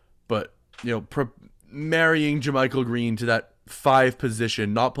 but marrying JaMychal Green to that five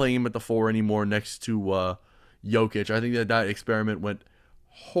position, not playing him at the four anymore next to Jokic. I think that experiment went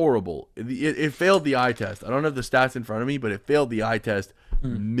horrible. It failed the eye test. I don't have the stats in front of me, but it failed the eye test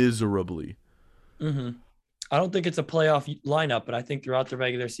miserably. I don't think it's a playoff lineup, but I think throughout the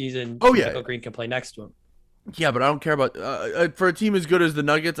regular season, JaMychal Green can play next to him. Yeah, but I don't care about for a team as good as the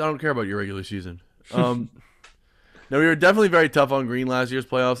Nuggets. I don't care about your regular season. No, we were definitely very tough on Green last year's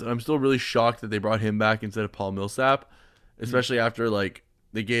playoffs, and I'm still really shocked that they brought him back instead of Paul Millsap, especially after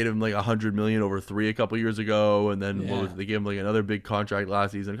they gave him $100 million over 3 a couple years ago, and then they gave him another big contract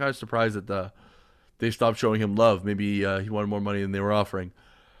last season. I'm kind of surprised that they stopped showing him love. Maybe he wanted more money than they were offering.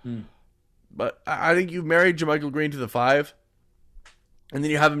 But I think you've married JaMychal Green to the five, and then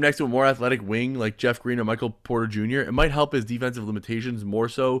you have him next to a more athletic wing like Jeff Green or Michael Porter Jr. It might help his defensive limitations more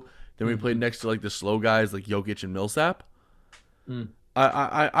so than we played next to the slow guys like Jokic and Millsap.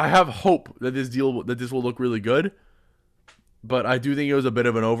 I have hope that this will look really good, but I do think it was a bit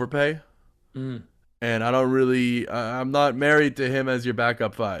of an overpay. And I'm not married to him as your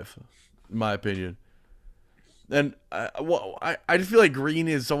backup five, in my opinion. And I just feel like Green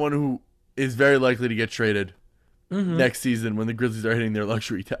is someone who is very likely to get traded next season when the Grizzlies are hitting their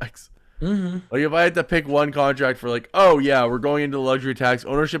luxury tax. If I had to pick one contract for we're going into the luxury tax,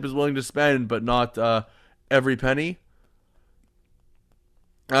 ownership is willing to spend, but not every penny.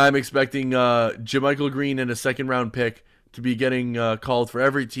 I'm expecting JaMychal Green and a second-round pick to be getting called for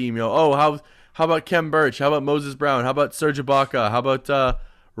every team. How about Kem Birch? How about Moses Brown? How about Serge Ibaka? How about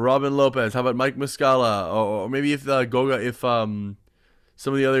Robin Lopez? How about Mike Muscala? Or maybe if Goga, if some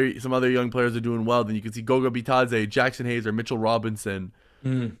other young players are doing well, then you can see Goga Bitadze, Jackson Hayes, or Mitchell Robinson.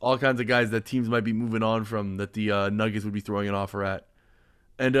 All kinds of guys that teams might be moving on from that the Nuggets would be throwing an offer at.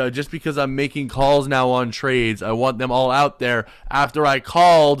 And just because I'm making calls now on trades, I want them all out there after I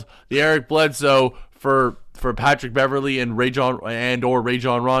called the Eric Bledsoe for Patrick Beverly and Rajon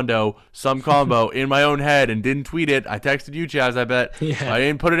Rondo, some combo in my own head and didn't tweet it. I texted you, Chaz, I bet. Yeah. I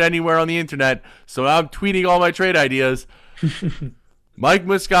didn't put it anywhere on the internet. So now I'm tweeting all my trade ideas. Mike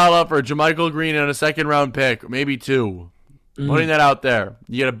Muscala for JaMychal Green and a second-round pick, maybe 2. Putting that out there.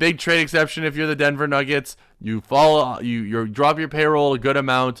 You get a big trade exception if you're the Denver Nuggets. You drop your payroll a good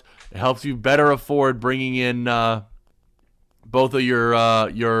amount. It helps you better afford bringing in both of your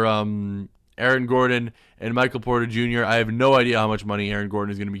Aaron Gordon and Michael Porter Jr. I have no idea how much money Aaron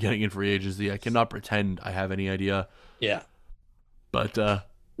Gordon is going to be getting in free agency. I cannot pretend I have any idea. Yeah. But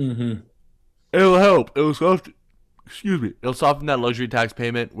it'll help. It'll soften that luxury tax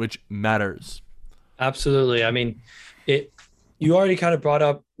payment, which matters. Absolutely. I mean, you already kind of brought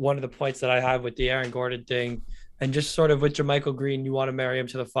up one of the points that I have with the Aaron Gordon thing, and just sort of with JaMychal Green, you want to marry him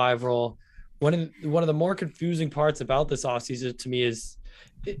to the 5 role. One of the more confusing parts about this offseason to me is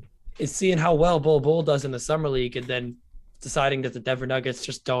seeing how well Bull does in the summer league, and then deciding that the Denver Nuggets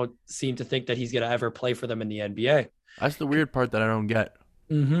just don't seem to think that he's going to ever play for them in the NBA. That's the weird part that I don't get.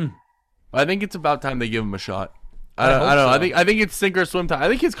 Mm-hmm. I think it's about time they give him a shot. I don't know. I think it's sink or swim time. I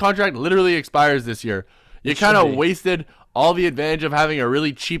think his contract literally expires this year. You kind of wasted all the advantage of having a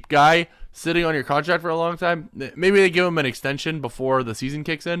really cheap guy sitting on your contract for a long time. Maybe they give him an extension before the season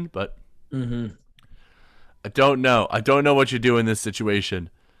kicks in, but I don't know. I don't know what you do in this situation.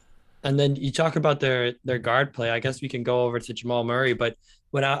 And then you talk about their guard play. I guess we can go over to Jamal Murray. But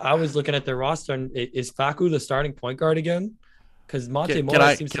when I was looking at their roster, is Facu the starting point guard again? Because Monte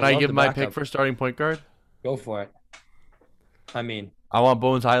Morris seems to love the backup. Can I give my pick for starting point guard? Go for it. I mean, I want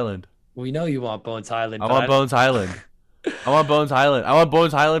Bones Highland. We know you want Bones Highland. I want Bones Highland. I want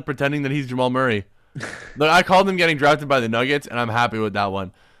Bones Highland pretending that he's Jamal Murray. Look, I called him getting drafted by the Nuggets, and I'm happy with that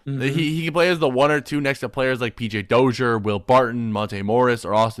one. He can play as the 1 or 2 next to players like PJ Dozier, Will Barton, Monte Morris,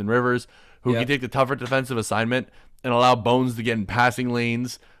 or Austin Rivers, who can take the tougher defensive assignment and allow Bones to get in passing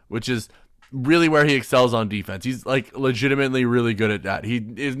lanes, which is really where he excels on defense. He's like legitimately really good at that. He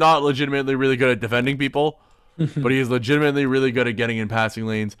is not legitimately really good at defending people, but he is legitimately really good at getting in passing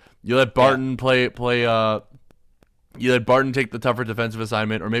lanes. You let Barton you let Barton take the tougher defensive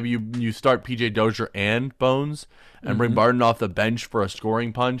assignment, or maybe you start PJ Dozier and Bones and bring Barton off the bench for a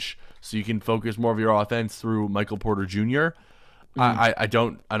scoring punch, so you can focus more of your offense through Michael Porter Jr. I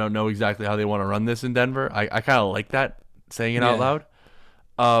don't know exactly how they want to run this in Denver. I kind of like that, saying it out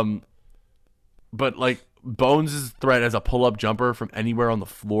loud. But like Bones' threat as a pull-up jumper from anywhere on the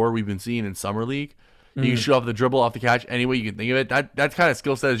floor we've been seeing in summer league. You can shoot off the dribble, off the catch, any way you can think of it. That kind of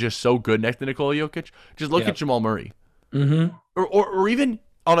skill set is just so good next to Nikola Jokic. Just look at Jamal Murray. Or even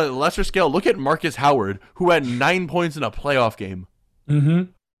on a lesser scale, look at Marcus Howard, who had 9 points in a playoff game.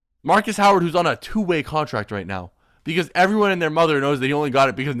 Marcus Howard, who's on a 2-way contract right now, because everyone and their mother knows that he only got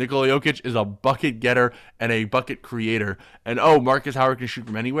it because Nikola Jokic is a bucket getter and a bucket creator. And Marcus Howard can shoot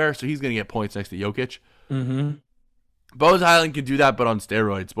from anywhere, so he's going to get points next to Jokic. Bones Highland can do that, but on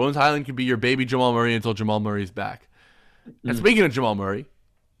steroids. Bones Highland can be your baby Jamal Murray until Jamal Murray's back. And speaking of Jamal Murray,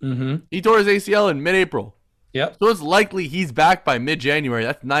 he tore his ACL in mid-April. Yep. So it's likely he's back by mid-January.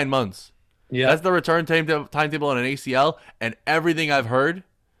 That's 9 months. Yeah. That's the return timetable on an ACL. And everything I've heard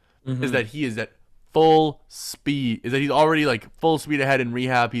is that he is at full speed. Is that he's already like full speed ahead in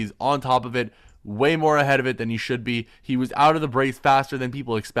rehab. He's on top of it, way more ahead of it than he should be. He was out of the brace faster than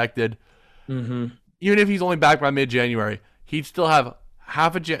people expected. Even if he's only back by mid-January, he'd still have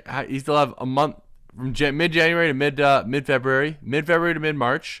a month from mid-January to mid-February, mid-February to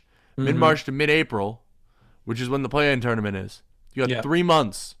mid-March, mid-March to mid-April, which is when the play-in tournament is. You got 3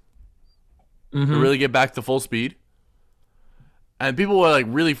 months to really get back to full speed. And people were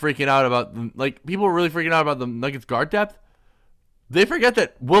really freaking out about the Nuggets guard depth. They forget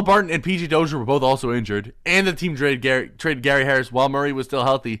that Will Barton and PJ Dozier were both also injured, and the team traded Gary Harris while Murray was still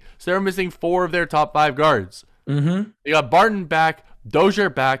healthy. So they were missing 4 of their top 5 guards. They got Barton back, Dozier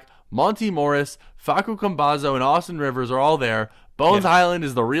back, Monte Morris, Facu Campazzo, and Austin Rivers are all there. Bones Highland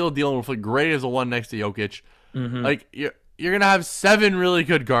is the real deal and will look great as the one next to Jokic. You're gonna have 7 really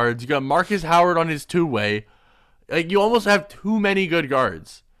good guards. You got Marcus Howard on his 2-way. You almost have too many good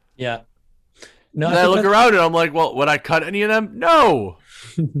guards. Yeah. No, and I look around and I'm like, well, would I cut any of them? No.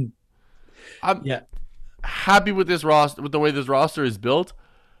 I'm Yeah. happy with this roster, with the way this roster is built.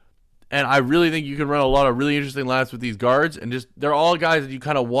 And I really think you can run a lot of really interesting lineups with these guards, and just they're all guys that you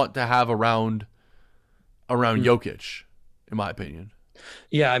kind of want to have around Jokic, in my opinion.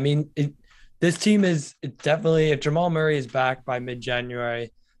 Yeah, I mean, this team is definitely, if Jamal Murray is back by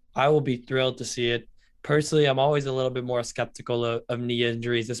mid-January, I will be thrilled to see it. Personally, I'm always a little bit more skeptical of knee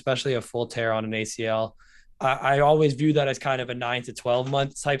injuries, especially a full tear on an ACL. I always view that as kind of a 9 to 12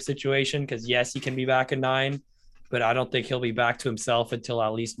 month type situation because, yes, he can be back in 9, but I don't think he'll be back to himself until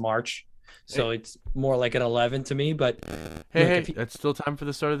at least March. So it's more like an 11 to me. But hey, that's still time for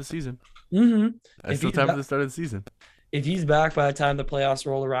the start of the season. Mm-hmm. That's still time for the start of the season. If he's back by the time the playoffs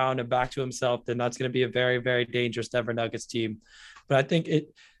roll around and back to himself, then that's going to be a very, very dangerous Denver Nuggets team. But I think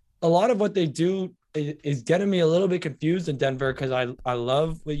a lot of what they do is getting me a little bit confused in Denver because I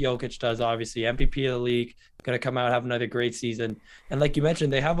love what Jokic does, obviously, MVP of the league, going to come out, have another great season. And like you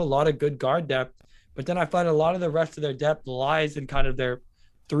mentioned, they have a lot of good guard depth, but then I find a lot of the rest of their depth lies in kind of their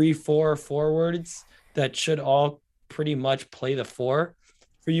 3-4 forwards that should all pretty much play the 4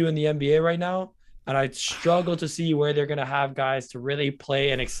 for you in the NBA right now. And I struggle to see where they're going to have guys to really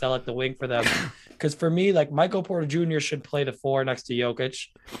play and excel at the wing for them. Because for me, like Michael Porter Jr. should play the 4 next to Jokic,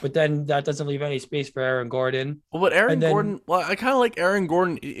 but then that doesn't leave any space for Aaron Gordon. Well, but Gordon, well, I kind of like Aaron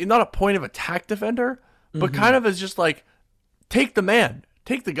Gordon, not a point of attack defender, but kind of as just like, take the man,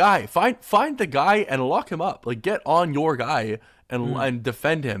 take the guy, find the guy and lock him up. Like, get on your guy and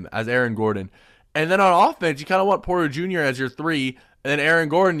defend him as Aaron Gordon. And then on offense, you kind of want Porter Jr. as your 3. And then Aaron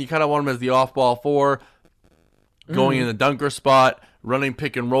Gordon, you kind of want him as the off-ball 4, going in the dunker spot, running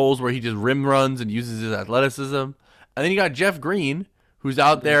pick and rolls where he just rim runs and uses his athleticism. And then you got Jeff Green, who's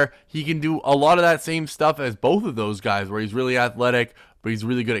out there. He can do a lot of that same stuff as both of those guys, where he's really athletic, but he's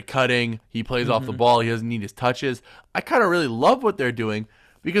really good at cutting. He plays off the ball. He doesn't need his touches. I kind of really love what they're doing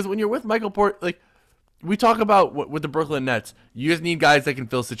because when you're with Michael Porter, like we talk about with the Brooklyn Nets, you just need guys that can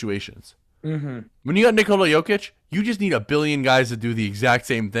fill situations. When you got Nikola Jokic, you just need a billion guys to do the exact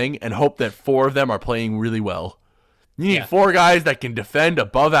same thing and hope that 4 of them are playing really well. You need 4 guys that can defend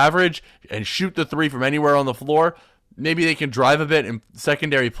above average and shoot the 3 from anywhere on the floor. Maybe they can drive a bit and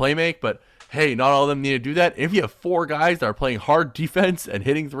secondary playmake, but hey, not all of them need to do that. If you have 4 guys that are playing hard defense and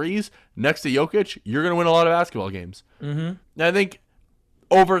hitting threes next to Jokic, you're going to win a lot of basketball games. And I think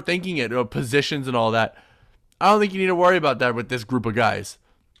overthinking it, positions and all that, I don't think you need to worry about that with this group of guys.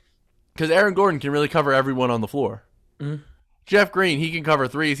 Because Aaron Gordon can really cover everyone on the floor. Jeff Green, he can cover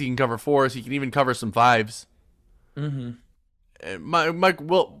 3s, he can cover 4s, he can even cover some 5s.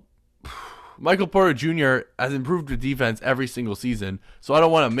 Michael Porter Jr. has improved the defense every single season, so I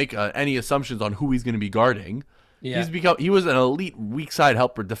don't want to make any assumptions on who he's going to be guarding. Yeah. He was an elite weak side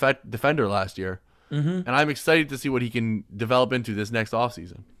helper defender last year, and I'm excited to see what he can develop into this next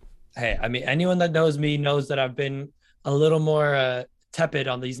offseason. Hey, I mean, anyone that knows me knows that I've been a little more tepid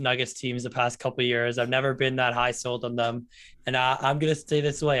on these Nuggets teams the past couple of years. I've never been that high sold on them. And I'm going to stay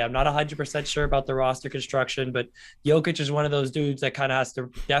this way. I'm not 100% sure about the roster construction, but Jokic is one of those dudes that kind of has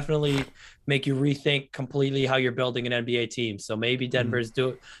to definitely make you rethink completely how you're building an NBA team. So maybe Denver's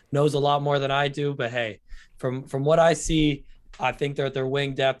knows a lot more than I do, but hey, from what I see, I think that their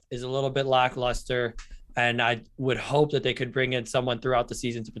wing depth is a little bit lackluster. And I would hope that they could bring in someone throughout the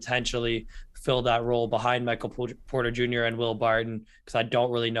season to potentially fill that role behind Michael Porter Jr. and Will Barton, because I don't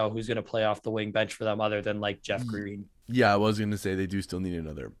really know who's going to play off the wing bench for them other than like Jeff Green. Yeah, I was going to say they do still need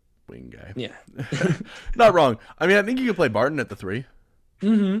another wing guy. Yeah. Not wrong. I mean, I think you could play Barton at the 3.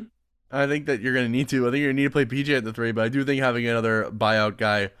 I think that you're going to need to. I think you're going to need to play PJ at the 3, but I do think having another buyout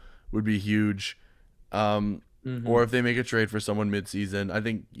guy would be huge. Or if they make a trade for someone mid-season, I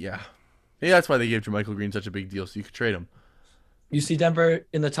think, yeah. Maybe that's why they gave Jermichael Green such a big deal, so you could trade him. You see Denver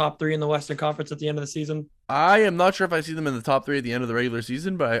in the top 3 in the Western Conference at the end of the season? I am not sure if I see them in the top 3 at the end of the regular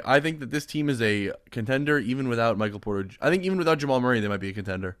season, but I think that this team is a contender even without Michael Porter. I think even without Jamal Murray, they might be a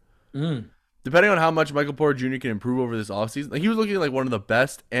contender. Depending on how much Michael Porter Jr. can improve over this offseason. Like, he was looking like one of the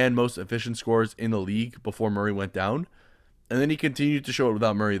best and most efficient scorers in the league before Murray went down, and then he continued to show it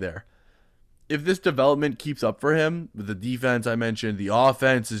without Murray there. If this development keeps up for him, with the defense I mentioned, the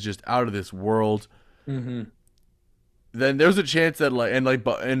offense is just out of this world. Then there's a chance that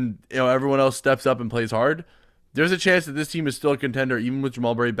everyone else steps up and plays hard. There's a chance that this team is still a contender, even with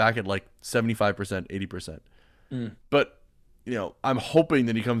Jamal Murray back at like 75%, 80%. But I'm hoping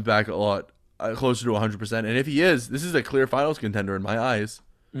that he comes back a lot closer to 100%. And if he is, this is a clear finals contender in my eyes.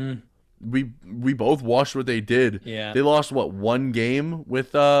 We both watched what they did. Yeah, they lost one game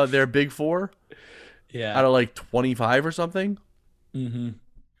with their big 4. Yeah, out of like 25 or something.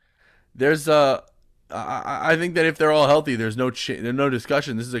 There's I think that if they're all healthy, there's no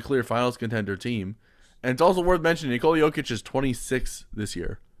discussion. This is a clear finals contender team. And it's also worth mentioning, Nikola Jokic is 26 this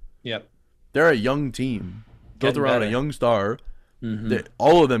year. Yep. They're a young team built Getting around better. a young star. Mm-hmm.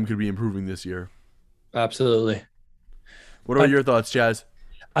 All of them could be improving this year. Absolutely. What are your thoughts, Chaz?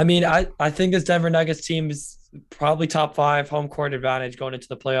 I mean, I think this Denver Nuggets team is probably top 5 home court advantage going into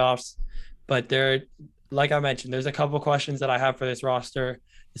the playoffs. But they're, like I mentioned, there's a couple of questions that I have for this roster,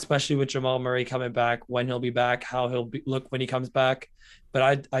 especially with Jamal Murray coming back, when he'll be back, how look when he comes back.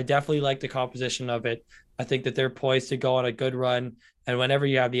 But I definitely like the composition of it. I think that they're poised to go on a good run. And whenever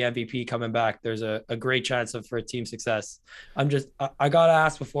you have the MVP coming back, there's a great chance for team success. I got to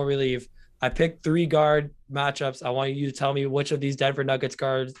ask before we leave. I picked 3 guard matchups. I want you to tell me which of these Denver Nuggets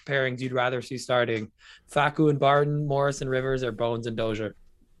guard pairings you'd rather see starting. Facu and Barton, Morris and Rivers, or Bones and Dozier?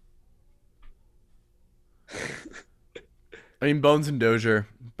 I mean, Bones and Dozier.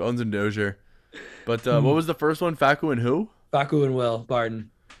 But what was the first one? Facu and who? Facu and Will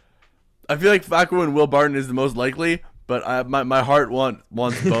Barton. I feel like Facu and Will Barton is the most likely, but my heart wants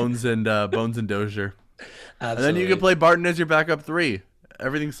Bones and Dozier. Absolutely. And then you can play Barton as your backup 3.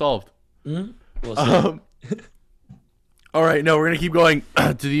 Everything's solved. Mm-hmm. We'll see. All right, no, we're gonna keep going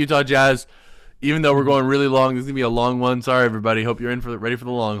to the Utah Jazz, even though we're going really long. This is gonna be a long one. Sorry, everybody. Hope you're ready for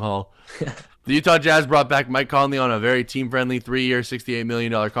the long haul. The Utah Jazz brought back Mike Conley on a very team-friendly 3-year, $68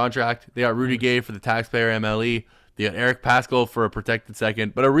 million contract. They got Rudy Gay for the taxpayer MLE. They got Eric Pascal for a protected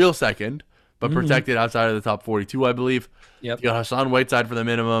second, but a real second, but protected outside of the top 42, I believe. Yep. You got Hassan Whiteside for the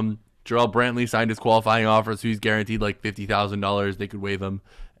minimum. Jarrell Brantley signed his qualifying offer, so he's guaranteed like $50,000. They could waive him,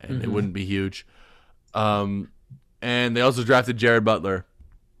 and it wouldn't be huge. And they also drafted Jared Butler.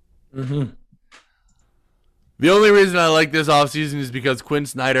 Mm-hmm. The only reason I like this offseason is because Quinn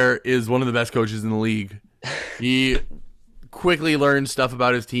Snyder is one of the best coaches in the league. He quickly learns stuff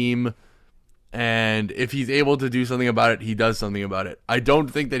about his team, and if he's able to do something about it, he does something about it. I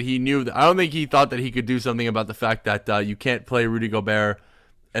don't think he thought that he could do something about the fact that you can't play Rudy Gobert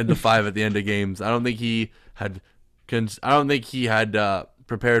and the 5 at the end of games. I don't think he had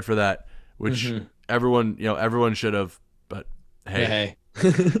prepared for that, which everyone should have. But hey.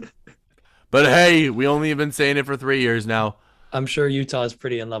 But hey, we only have been saying it for 3 years now. I'm sure Utah is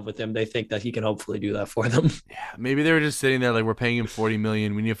pretty in love with him. They think that he can hopefully do that for them. Yeah, maybe they were just sitting there like, we're paying him $40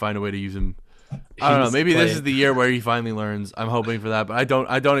 million. We need to find a way to use him. I don't know. Maybe this is the year where he finally learns. I'm hoping for that, but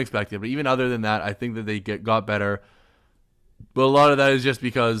I don't expect it. But even other than that, I think that they got better. But a lot of that is just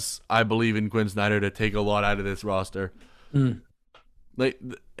because I believe in Quinn Snyder to take a lot out of this roster. Like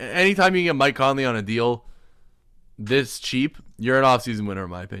anytime you get Mike Conley on a deal this cheap, you're an offseason winner, in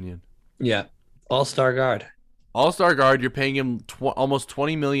my opinion. Yeah, all-star guard. All-star guard, you're paying him almost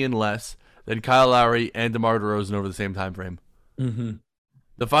 $20 million less than Kyle Lowry and DeMar DeRozan over the same time frame. Mm-hmm.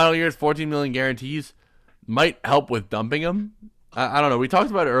 The final year's $14 million guarantees might help with dumping him. I don't know. We talked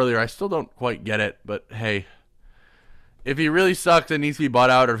about it earlier. I still don't quite get it, but hey, if he really sucks and needs to be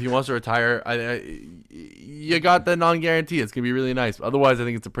bought out, or if he wants to retire, you got the non-guarantee. It's gonna be really nice. Otherwise, I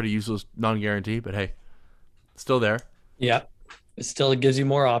think it's a pretty useless non-guarantee. But hey, still there. Yeah. It still gives you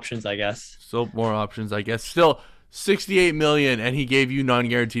more options, I guess. Still more options, I guess. Still, $68 million, and he gave you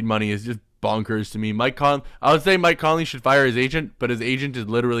non-guaranteed money is just bonkers to me. I would say Mike Conley should fire his agent, but his agent is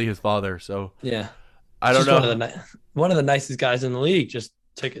literally his father. So yeah, I don't know. One of the nicest guys in the league. Just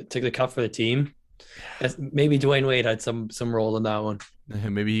took the cut for the team. Maybe Dwayne Wade had some role in that one.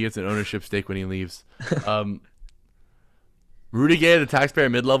 Maybe he gets an ownership stake when he leaves. Rudy Gay at the taxpayer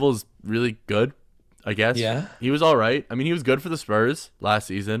mid-level is really good. I guess. Yeah. He was all right. I mean, he was good for the Spurs last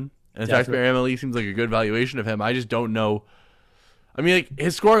season. And the taxpayer MLE seems like a good valuation of him. I just don't know. I mean, like,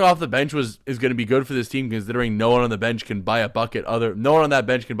 his scoring off the bench is going to be good for this team, considering no one on the bench can buy a bucket. No one on that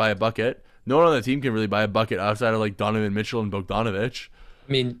bench can buy a bucket. No one on the team can really buy a bucket outside of like Donovan Mitchell and Bogdanovich.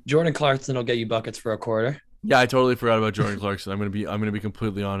 I mean, Jordan Clarkson will get you buckets for a quarter. Yeah, I totally forgot about Jordan Clarkson. I'm gonna be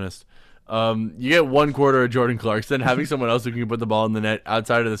completely honest. You get 1 quarter of Jordan Clarkson. Having someone else who can put the ball in the net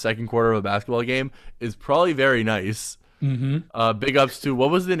outside of the second quarter of a basketball game is probably very nice. Mm-hmm. Big ups to, what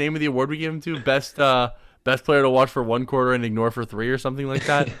was the name of the award we gave him to? Best player to watch for 1 quarter and ignore for 3 or something like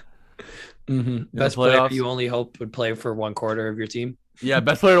that. Best player you only hope would play for 1 quarter of your team. Yeah,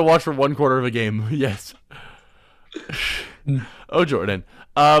 best player to watch for 1 quarter of a game. Yes. Oh, Jordan.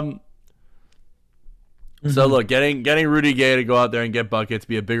 So look, getting Rudy Gay to go out there and get buckets,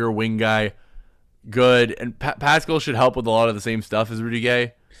 be a bigger wing guy, good. And Pascal should help with a lot of the same stuff as Rudy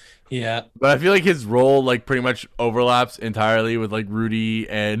Gay. Yeah, but I feel like his role like pretty much overlaps entirely with like Rudy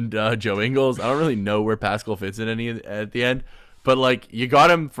and Joe Ingles. I don't really know where Pascal fits in at the end, but like you got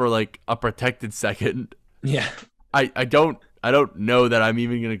him for like a protected second. Yeah, I don't I don't know that I'm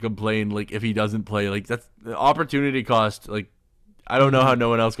even gonna complain like if he doesn't play. Like that's the opportunity cost. Like I don't know how no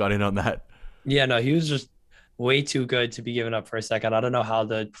one else got in on that. Yeah, no, he was just way too good to be given up for a second. I don't know how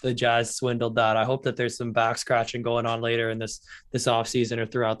the Jazz swindled that. I hope that there's some back scratching going on later in this offseason or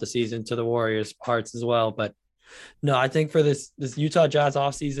throughout the season to the Warriors' hearts as well. But no, I think for this Utah Jazz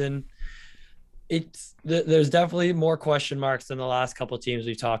offseason, there's definitely more question marks than the last couple of teams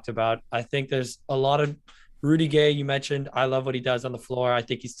we've talked about. I think there's a lot of Rudy Gay. You mentioned, I love what he does on the floor. I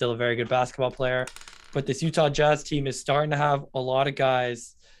think he's still a very good basketball player, but this Utah Jazz team is starting to have a lot of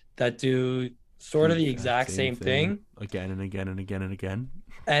guys that do sort of the exact same thing again and again and again and again.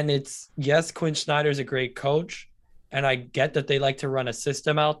 And it's, yes, Quinn Snyder's a great coach, and I get that they like to run a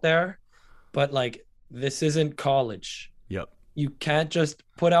system out there, but like this isn't college. Yep. You can't just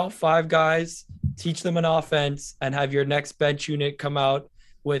put out 5 guys, teach them an offense, and have your next bench unit come out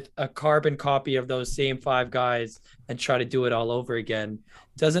with a carbon copy of those same 5 guys and try to do it all over again.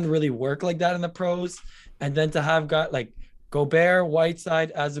 It doesn't really work like that in the pros. And then to have got like Gobert,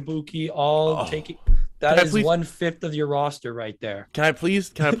 Whiteside, Azubuike, all taking that is 1/5 of your roster right there. Can I please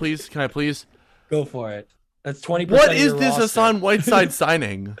Go for it. That's 20%. What is this Hassan Whiteside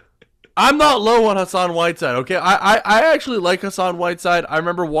signing? I'm not low on Hassan Whiteside, okay? I actually like Hassan Whiteside. I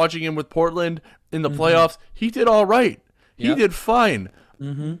remember watching him with Portland in the playoffs. He did all right. He did fine.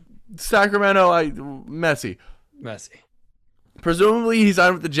 Sacramento, messy. Presumably he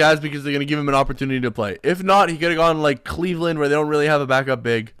signed with the Jazz because they're going to give him an opportunity to play. If not, he could have gone like Cleveland where they don't really have a backup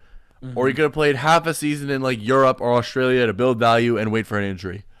big. Or he could have played half a season in like Europe or Australia to build value and wait for an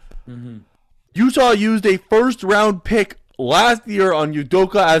injury. Utah used a first-round pick last year on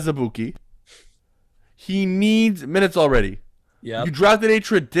Udoka Azubuike. He needs minutes already. Yep. You drafted a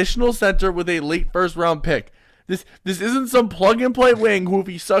traditional center with a late first-round pick. This isn't some plug-and-play wing who, if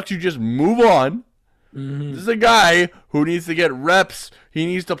he sucks, you just move on. This is a guy who needs to get reps. He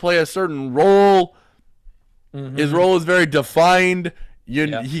needs to play a certain role. His role is very defined.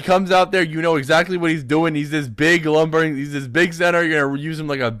 He comes out there, you know exactly what he's doing. He's this big lumbering, he's this big center. You're going to use him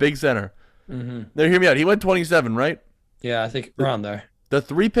like a big center. Now, hear me out. He went 27, right? Yeah, I think around there. The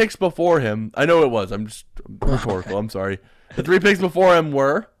 3 picks before him, I know it was. I'm just rhetorical. I'm sorry. The 3 picks before him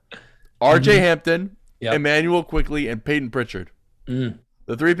were R.J. Hampton, Emmanuel Quickley, and Peyton Pritchard. The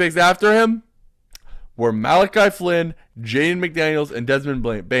 3 picks after him were Malachi Flynn, Jaden McDaniels, and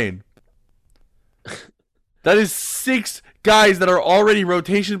Desmond Bane. That is 6 guys that are already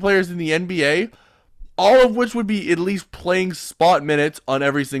rotation players in the NBA, all of which would be at least playing spot minutes on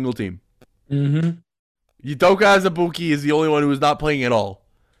every single team. Udoka Azubuike is the only one who is not playing at all.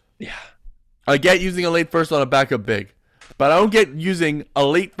 Yeah. I get using a late first on a backup big, but I don't get using a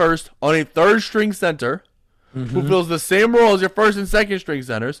late first on a third-string center who fills the same role as your first and second-string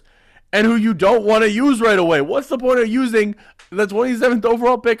centers and who you don't want to use right away. What's the point of using the 27th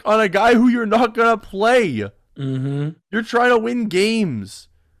overall pick on a guy who you're not going to play? You're trying to win games.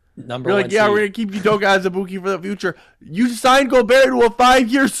 You're like, yeah, we're going to keep Udoka Azubuike for the future. You signed Gobert to a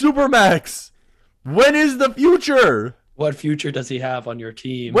 5-year supermax. When is the future? What future does he have on your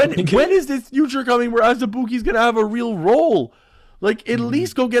team? When is this future coming where Azubuike's going to have a real role? Like, at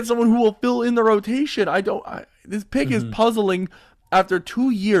least go get someone who will fill in the rotation. This pick is puzzling after 2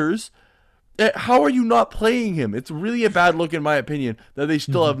 years. How are you not playing him? It's really a bad look, in my opinion, that they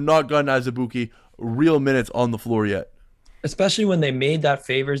still have not gotten Azubuike real minutes on the floor yet. Especially when they made that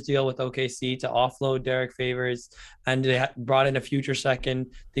Favors deal with OKC to offload Derek Favors, and they brought in a future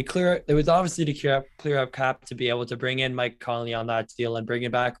second. It was obviously to clear up cap to be able to bring in Mike Conley on that deal and bring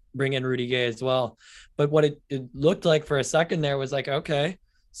in Rudy Gay as well. But what it looked like for a second there was like, okay,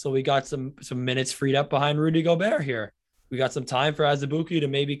 so we got some minutes freed up behind Rudy Gobert here. We got some time for Azubuike to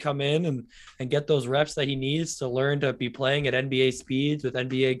maybe come in and get those reps that he needs to learn to be playing at NBA speeds with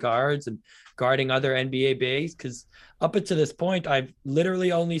NBA guards and guarding other NBA bigs. Because up until this point, I've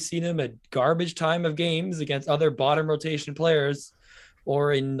literally only seen him at garbage time of games against other bottom rotation players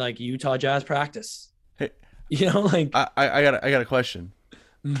or in like Utah Jazz practice. Hey, like I got a question.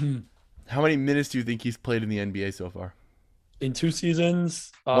 How many minutes do you think he's played in the NBA so far? In 2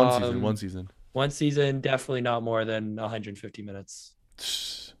 seasons? One season. One season, definitely not more than 150 minutes.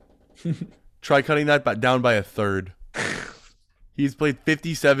 Try cutting that down by a third. He's played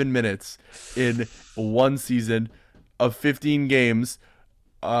 57 minutes in one season of 15 games.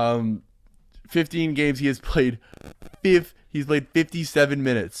 15 games he has played. He's played 57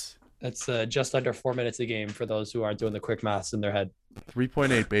 minutes. That's just under 4 minutes a game for those who aren't doing the quick maths in their head.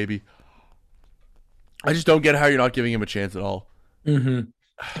 3.8, baby. I just don't get how you're not giving him a chance at all. And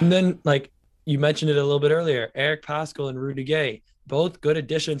then, like, you mentioned it a little bit earlier, Eric Pascal and Rudy Gay, both good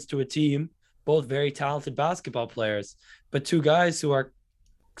additions to a team both very talented basketball players, but two guys who are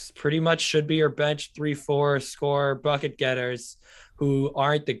pretty much should be your bench 3-4 score bucket getters who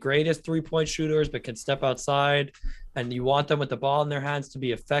aren't the greatest 3-point shooters but can step outside, and you want them with the ball in their hands to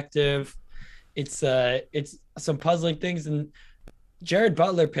be effective. It's some puzzling things. And Jared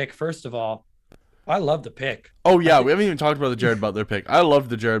Butler pick, first of all, I love the pick. Oh yeah, we haven't even talked about the Jared Butler pick. I love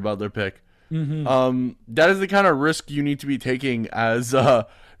the Jared Butler pick. That is the kind of risk you need to be taking as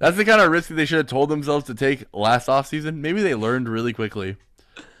that's the kind of risk that they should have told themselves to take last offseason. Maybe they learned really quickly.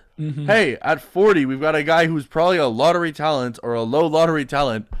 Hey, at 40, we've got a guy who's probably a lottery talent or a low lottery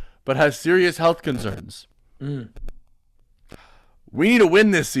talent, but has serious health concerns. We need to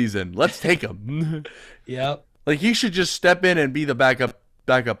win this season. Let's take him. Yep. Like, he should just step in and be the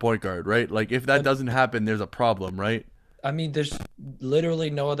backup point guard, right? Like, if that doesn't happen, there's a problem, right? I mean, there's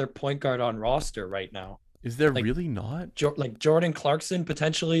literally no other point guard on roster right now. Is there really not? Like Jordan Clarkson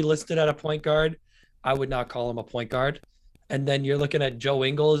potentially listed at a point guard. I would not call him a point guard. And then you're looking at Joe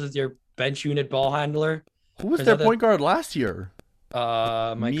Ingles as your bench unit ball handler. Who was their point guard last year?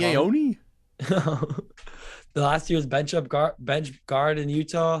 Miaoni? The last year's bench guard in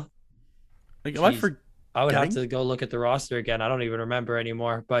Utah. Like, I would have to go look at the roster again. I don't even remember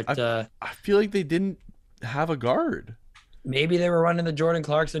anymore. But I feel like they didn't have a guard. Maybe they were running the Jordan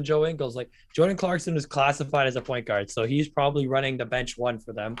Clarkson, Joe Ingles. Like, Jordan Clarkson was classified as a point guard, so he's probably running the bench one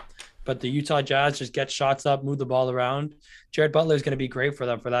for them. But the Utah Jazz just get shots up, move the ball around. Jared Butler is going to be great for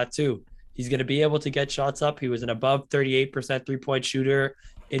them for that too. He's going to be able to get shots up. He was an above 38% 3-point shooter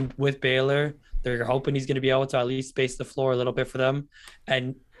with Baylor. They're hoping he's going to be able to at least space the floor a little bit for them.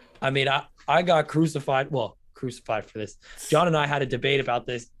 And I mean, I got crucified for this. John and I had a debate about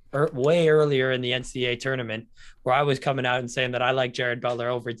this way earlier in the NCAA tournament, where I was coming out and saying that I like Jared Butler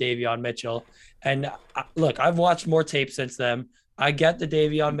over Davion Mitchell. And look, I've watched more tape since then. I get the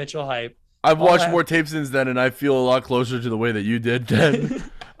Davion Mitchell hype. I've watched more tape since then, and I feel a lot closer to the way that you did then.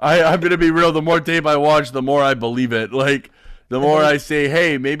 I'm going to be real. The more tape I watch, the more I believe it. Like, the more I say,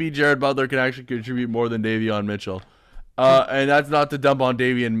 hey, maybe Jared Butler can actually contribute more than Davion Mitchell. And that's not to dump on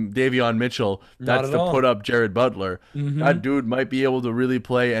Davion Mitchell. That's to put up Jared Butler. That dude might be able to really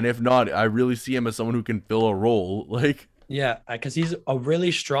play, and if not, I really see him as someone who can fill a role. Like, yeah, because he's a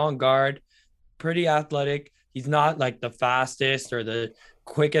really strong guard, pretty athletic. He's not like the fastest or the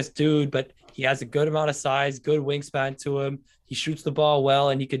quickest dude, but he has a good amount of size, good wingspan to him. He shoots the ball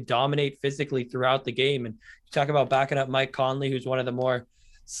well, and he could dominate physically throughout the game. And you talk about backing up Mike Conley, who's one of the more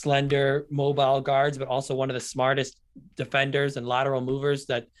slender, mobile guards, but also one of the smartest defenders and lateral movers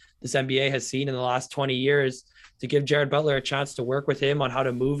that this NBA has seen in the last 20 years. To give Jared Butler a chance to work with him on how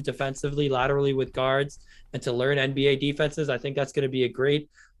to move defensively, laterally with guards, and to learn NBA defenses, I think that's going to be a great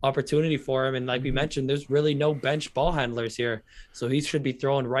opportunity for him. And like we mentioned, there's really no bench ball handlers here. So he should be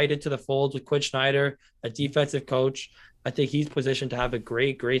thrown right into the fold with Quinn Snyder, a defensive coach. I think he's positioned to have a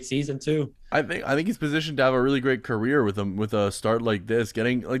great season too. I think he's positioned to have a really great career with a start like this.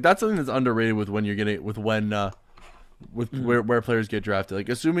 Getting like, that's something that's underrated with when you're getting where players get drafted. Like,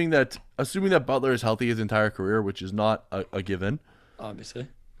 assuming that Butler is healthy his entire career, which is not a given, obviously.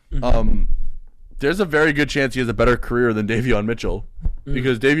 There's a very good chance he has a better career than Davion Mitchell,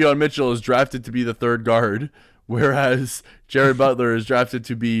 because Davion Mitchell is drafted to be the third guard, whereas Jared Butler is drafted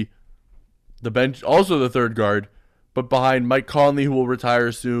to be the bench, also the third guard, but behind Mike Conley, who will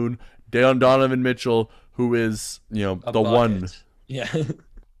retire soon, Donovan Mitchell, who is, the bucket. One. Yeah.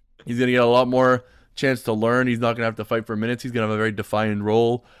 He's going to get a lot more chance to learn. He's not going to have to fight for minutes. He's going to have a very defined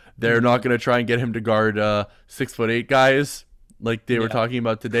role. They're not going to try and get him to guard 6'8" guys like they were talking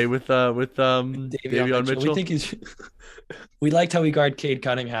about today with Davion Mitchell. We liked how he guarded Cade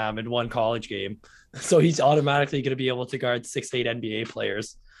Cunningham in one college game. So he's automatically going to be able to guard 6'8" NBA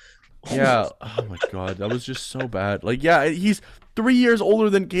players. Yeah. Oh my God. That was just so bad. Like, yeah, he's 3 years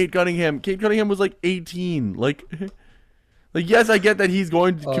older than Cade Cunningham. Cade Cunningham was like 18. Like, yes, I get that he's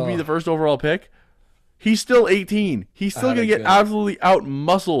going to be the first overall pick. He's still 18. He's still going to get absolutely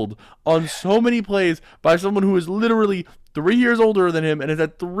out-muscled on so many plays by someone who is literally 3 years older than him and has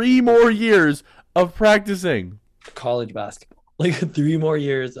had 3 more years of practicing. College basketball. Like 3 more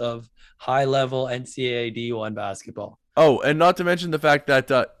years of high-level NCAA D1 basketball. Oh, and not to mention the fact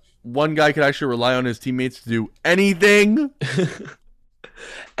that one guy could actually rely on his teammates to do anything.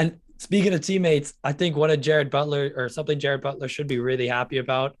 And speaking of teammates, I think something Jared Butler should be really happy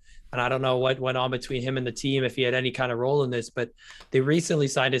about, and I don't know what went on between him and the team, if he had any kind of role in this, but they recently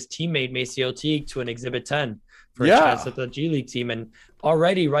signed his teammate Maceo Teague to an Exhibit 10 for a chance at the G League team. And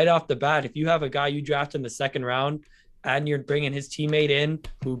already right off the bat, if you have a guy you draft in the second round and you're bringing his teammate in,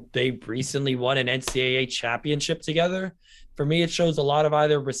 who they recently won an NCAA championship together, for me, it shows a lot of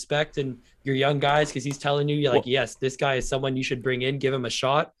either respect in your young guys because he's telling you, you're like, yes, this guy is someone you should bring in, give him a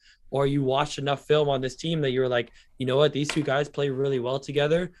shot. Or you watched enough film on this team that you were like, you know what, these two guys play really well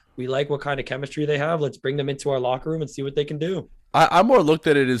together. We like what kind of chemistry they have. Let's bring them into our locker room and see what they can do. I more looked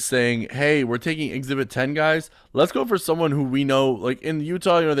at it as saying, hey, we're taking Exhibit 10 guys. Let's go for someone who we know, like in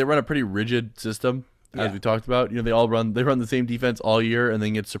Utah, they run a pretty rigid system, as we talked about. They run the same defense all year and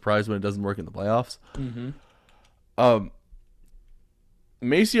then get surprised when it doesn't work in the playoffs.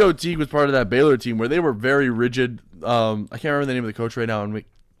 Maceo Teague was part of that Baylor team where they were very rigid. I can't remember the name of the coach right now and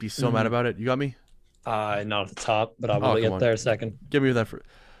be so mad about it. You got me? Not at the top, but I'll really get there a second. Give me that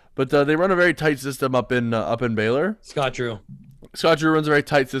But they run a very tight system up in Baylor. Scott Drew runs a very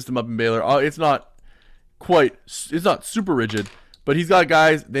tight system up in Baylor. It's not super rigid, but he's got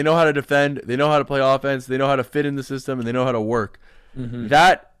guys. They know how to defend. They know how to play offense. They know how to fit in the system, and they know how to work.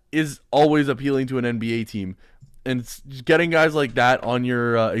 That is always appealing to an NBA team. And getting guys like that on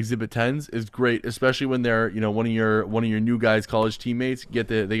your Exhibit 10s is great, especially when they're one of your new guys' college teammates.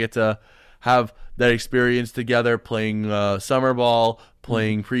 They get to have that experience together, playing summer ball,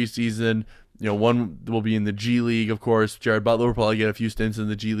 playing preseason. One will be in the G League, of course. Jared Butler will probably get a few stints in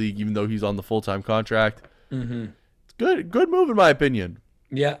the G League, even though he's on the full-time contract. It's good move in my opinion.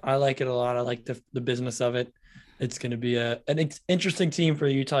 Yeah, I like it a lot. I like the business of it. It's going to be an interesting team for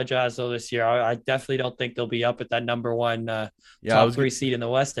Utah Jazz though this year. I definitely don't think they'll be up at that number one top 3 seed in the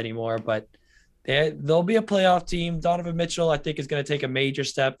West anymore, but they'll be a playoff team. Donovan Mitchell, I think, is going to take a major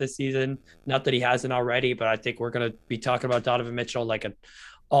step this season. Not that he hasn't already, but I think we're going to be talking about Donovan Mitchell like an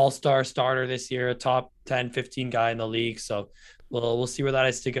all-star starter this year, a top 10, 15 guy in the league. So we'll see where that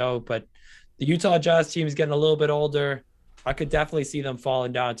is to go. But the Utah Jazz team is getting a little bit older. I could definitely see them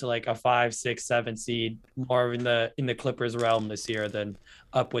falling down to like a 5, 6, 7 seed, more in the Clippers realm this year than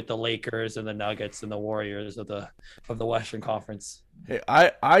up with the Lakers and the Nuggets and the Warriors of the Western Conference. Hey,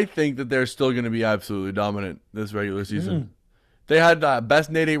 I think that they're still going to be absolutely dominant this regular season. They had the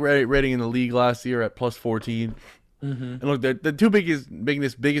best net rating in the league last year at plus 14. And look, the two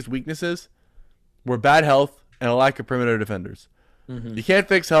biggest weaknesses were bad health and a lack of perimeter defenders. You can't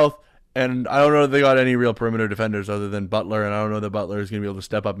fix health. And I don't know if they got any real perimeter defenders other than Butler, and I don't know that Butler is going to be able to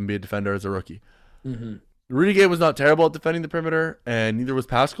step up and be a defender as a rookie. Rudy Gay was not terrible at defending the perimeter, and neither was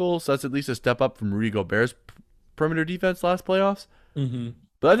Pascal, so that's at least a step up from Rudy Gobert's perimeter defense last playoffs.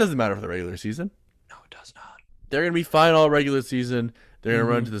 But that doesn't matter for the regular season. No, it does not. They're going to be fine all regular season. They're going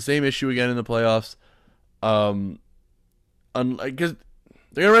to run into the same issue again in the playoffs. Because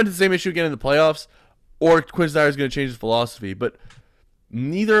they're going to run into the same issue again in the playoffs, or Quinn Snyder is going to change his philosophy, but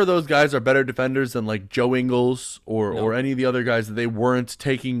neither of those guys are better defenders than like Joe Ingles or any of the other guys that they weren't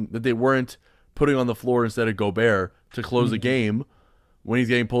putting on the floor instead of Gobert to close a game when he's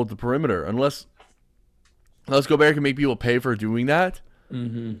getting pulled to the perimeter. Unless Gobert can make people pay for doing that,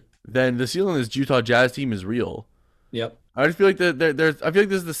 then the ceiling of this Utah Jazz team is real. Yep. I just feel like I feel like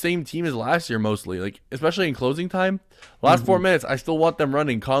this is the same team as last year mostly. Like especially in closing time, last 4 minutes, I still want them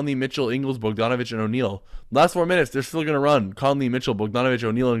running Conley, Mitchell, Ingles, Bogdanovich, and O'Neal. Last 4 minutes, they're still gonna run Conley, Mitchell, Bogdanovich,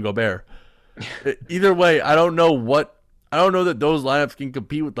 O'Neal, and Gobert. Either way, I don't know that those lineups can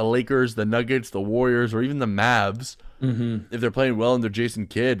compete with the Lakers, the Nuggets, the Warriors, or even the Mavs if they're playing well under Jason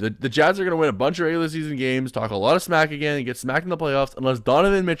Kidd. The Jazz are gonna win a bunch of regular season games, talk a lot of smack again, and get smacked in the playoffs unless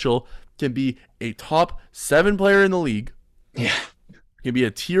Donovan Mitchell can be a top 7 player in the league. Yeah. Can be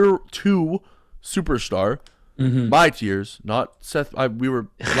a tier 2 superstar. My tiers, not Seth. We were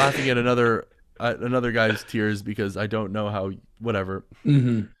laughing at another guy's tiers because I don't know how. Whatever.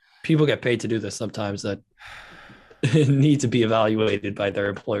 People get paid to do this sometimes that need to be evaluated by their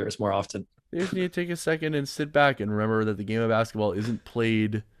employers more often. They just need to take a second and sit back and remember that the game of basketball isn't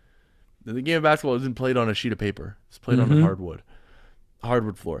played. The game of basketball isn't played on a sheet of paper. It's played on a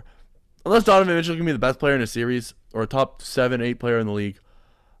hardwood floor. Unless Donovan Mitchell can be the best player in a series or a top 7, 8 player in the league,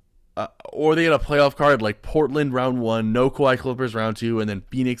 or they get a playoff card like Portland round 1, no Kawhi Clippers round 2, and then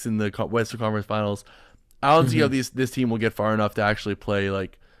Phoenix in the Western Conference Finals. I don't see how this team will get far enough to actually play.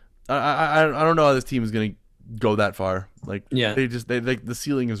 Like, I don't know how this team is going to go that far. Like, the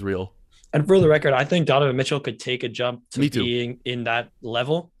ceiling is real. And for the record, I think Donovan Mitchell could take a jump to being in that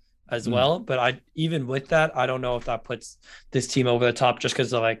level as well. But even with that, I don't know if that puts this team over the top just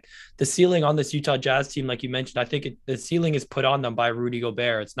because of like the ceiling on this Utah Jazz team, like you mentioned. I think the ceiling is put on them by Rudy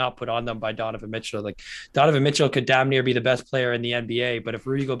Gobert. It's not put on them by Donovan Mitchell. Like Donovan Mitchell could damn near be the best player in the NBA, but if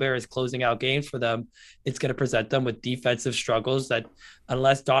Rudy Gobert is closing out games for them, it's going to present them with defensive struggles that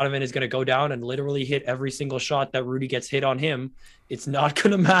unless Donovan is going to go down and literally hit every single shot that Rudy gets hit on him, it's not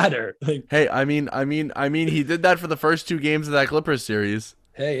going to matter. Like, hey, I mean, he did that for the first 2 games of that Clippers series.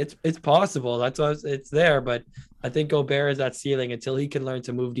 Hey, it's possible. That's why it's there, but I think Gobert is that ceiling until he can learn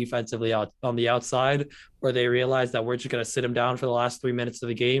to move defensively out on the outside, where they realize that we're just going to sit him down for the last 3 minutes of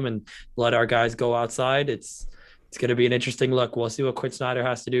the game and let our guys go outside. It's going to be an interesting look. We'll see what Quinn Snyder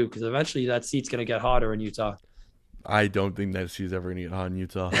has to do, because eventually that seat's going to get hotter in Utah. I don't think that seat is ever going to get hot in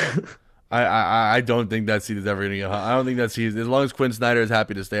Utah. I don't think that seat is ever going to get hot. I don't think that seat, as long as Quinn Snyder is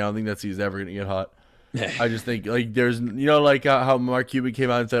happy to stay, I don't think that seat is ever going to get hot. I just think, like, there's, like how Mark Cuban came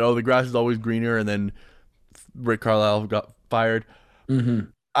out and said, oh, the grass is always greener, and then Rick Carlisle got fired. Mm-hmm.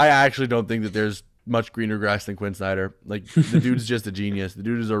 I actually don't think that there's much greener grass than Quinn Snyder. Like, the dude's just a genius. The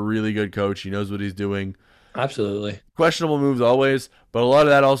dude is a really good coach. He knows what he's doing. Absolutely. Questionable moves always, but a lot of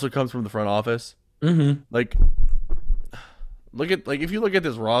that also comes from the front office. Mm-hmm. Like, if you look at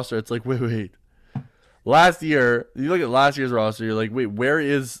this roster, it's like, wait. Last year, you look at last year's roster, you're like, wait, where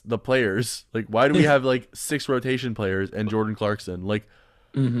is the players? Like, why do we have like 6 rotation players and Jordan Clarkson? Like,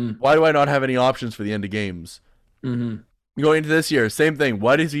 why do I not have any options for the end of games? Going into this year, same thing.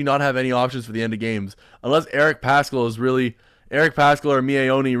 Why does he not have any options for the end of games? Unless Eric Paschall or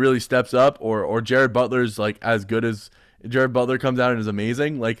Miaoni really steps up, or Jared Butler's like as good as Jared Butler comes out and is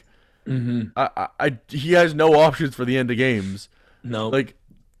amazing. Like, he has no options for the end of games. No. Like,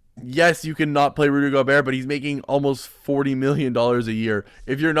 yes, you can not play Rudy Gobert, but he's making almost $40 million a year.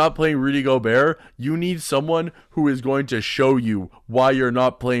 If you're not playing Rudy Gobert, you need someone who is going to show you why you're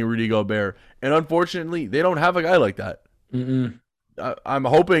not playing Rudy Gobert. And unfortunately, they don't have a guy like that. I'm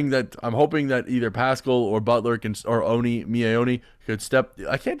hoping that either Paschall or Butler or Miaoni could step.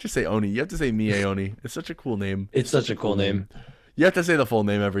 I can't just say Oni. You have to say Miaoni. It's such a cool name. It's such a cool name. You have to say the full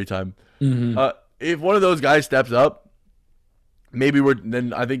name every time. If one of those guys steps up, maybe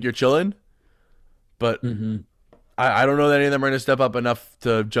then I think you're chilling. But I don't know that any of them are going to step up enough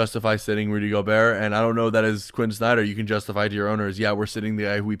to justify sitting Rudy Gobert. And I don't know that as Quinn Snyder, you can justify to your owners, yeah, we're sitting the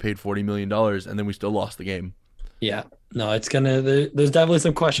guy who we paid $40 million, and then we still lost the game. Yeah. No, there's definitely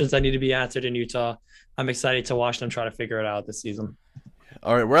some questions that need to be answered in Utah. I'm excited to watch them try to figure it out this season.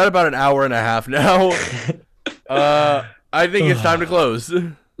 All right, we're at about an hour and a half now. I think it's time to close.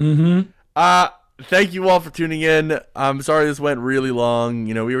 Thank you all for tuning in. I'm sorry this went really long.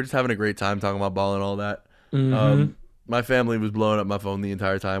 We were just having a great time talking about ball and all that. My family was blowing up my phone the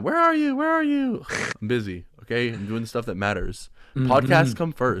entire time. Where are you? Where are you? I'm busy. Okay, I'm doing stuff that matters. Podcasts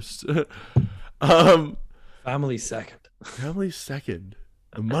come first. Family second. Family second.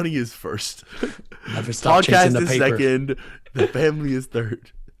 The money is first. Never stop chasing the Podcast is paper. second. The family is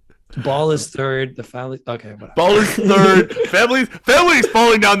third. Ball is third. The family. Okay, whatever. Ball is third. Family is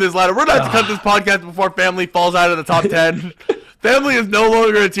falling down this ladder. We're not to cut this podcast before family falls out of the top 10. Family is no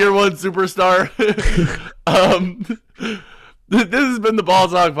longer a tier 1 superstar. This has been the Ball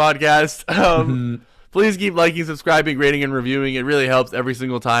Talk podcast. Please keep liking, subscribing, rating, and reviewing. It really helps every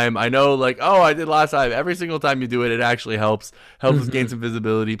single time. I know, I did last time. Every single time you do it, it actually helps. Helps us gain some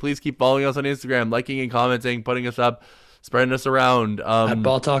visibility. Please keep following us on Instagram, liking and commenting, putting us up, spreading us around. At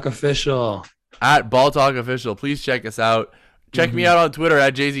Ball Talk Official. At Ball Talk Official. Please check us out. Check me out on Twitter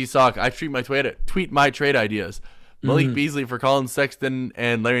at JZSock. I tweet my trade ideas. Malik Beasley for Colin Sexton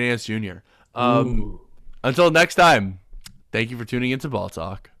and Larry Nance Jr. Until next time, thank you for tuning into Ball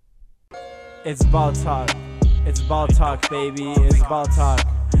Talk. It's Ball Talk. It's Ball Talk, baby. It's Ball Talk.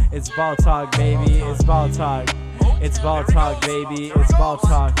 It's Ball Talk, baby. It's Ball Talk. It's Ball Talk, baby. It's Ball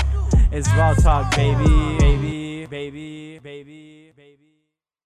Talk. It's Ball Talk, baby. Baby, baby, baby.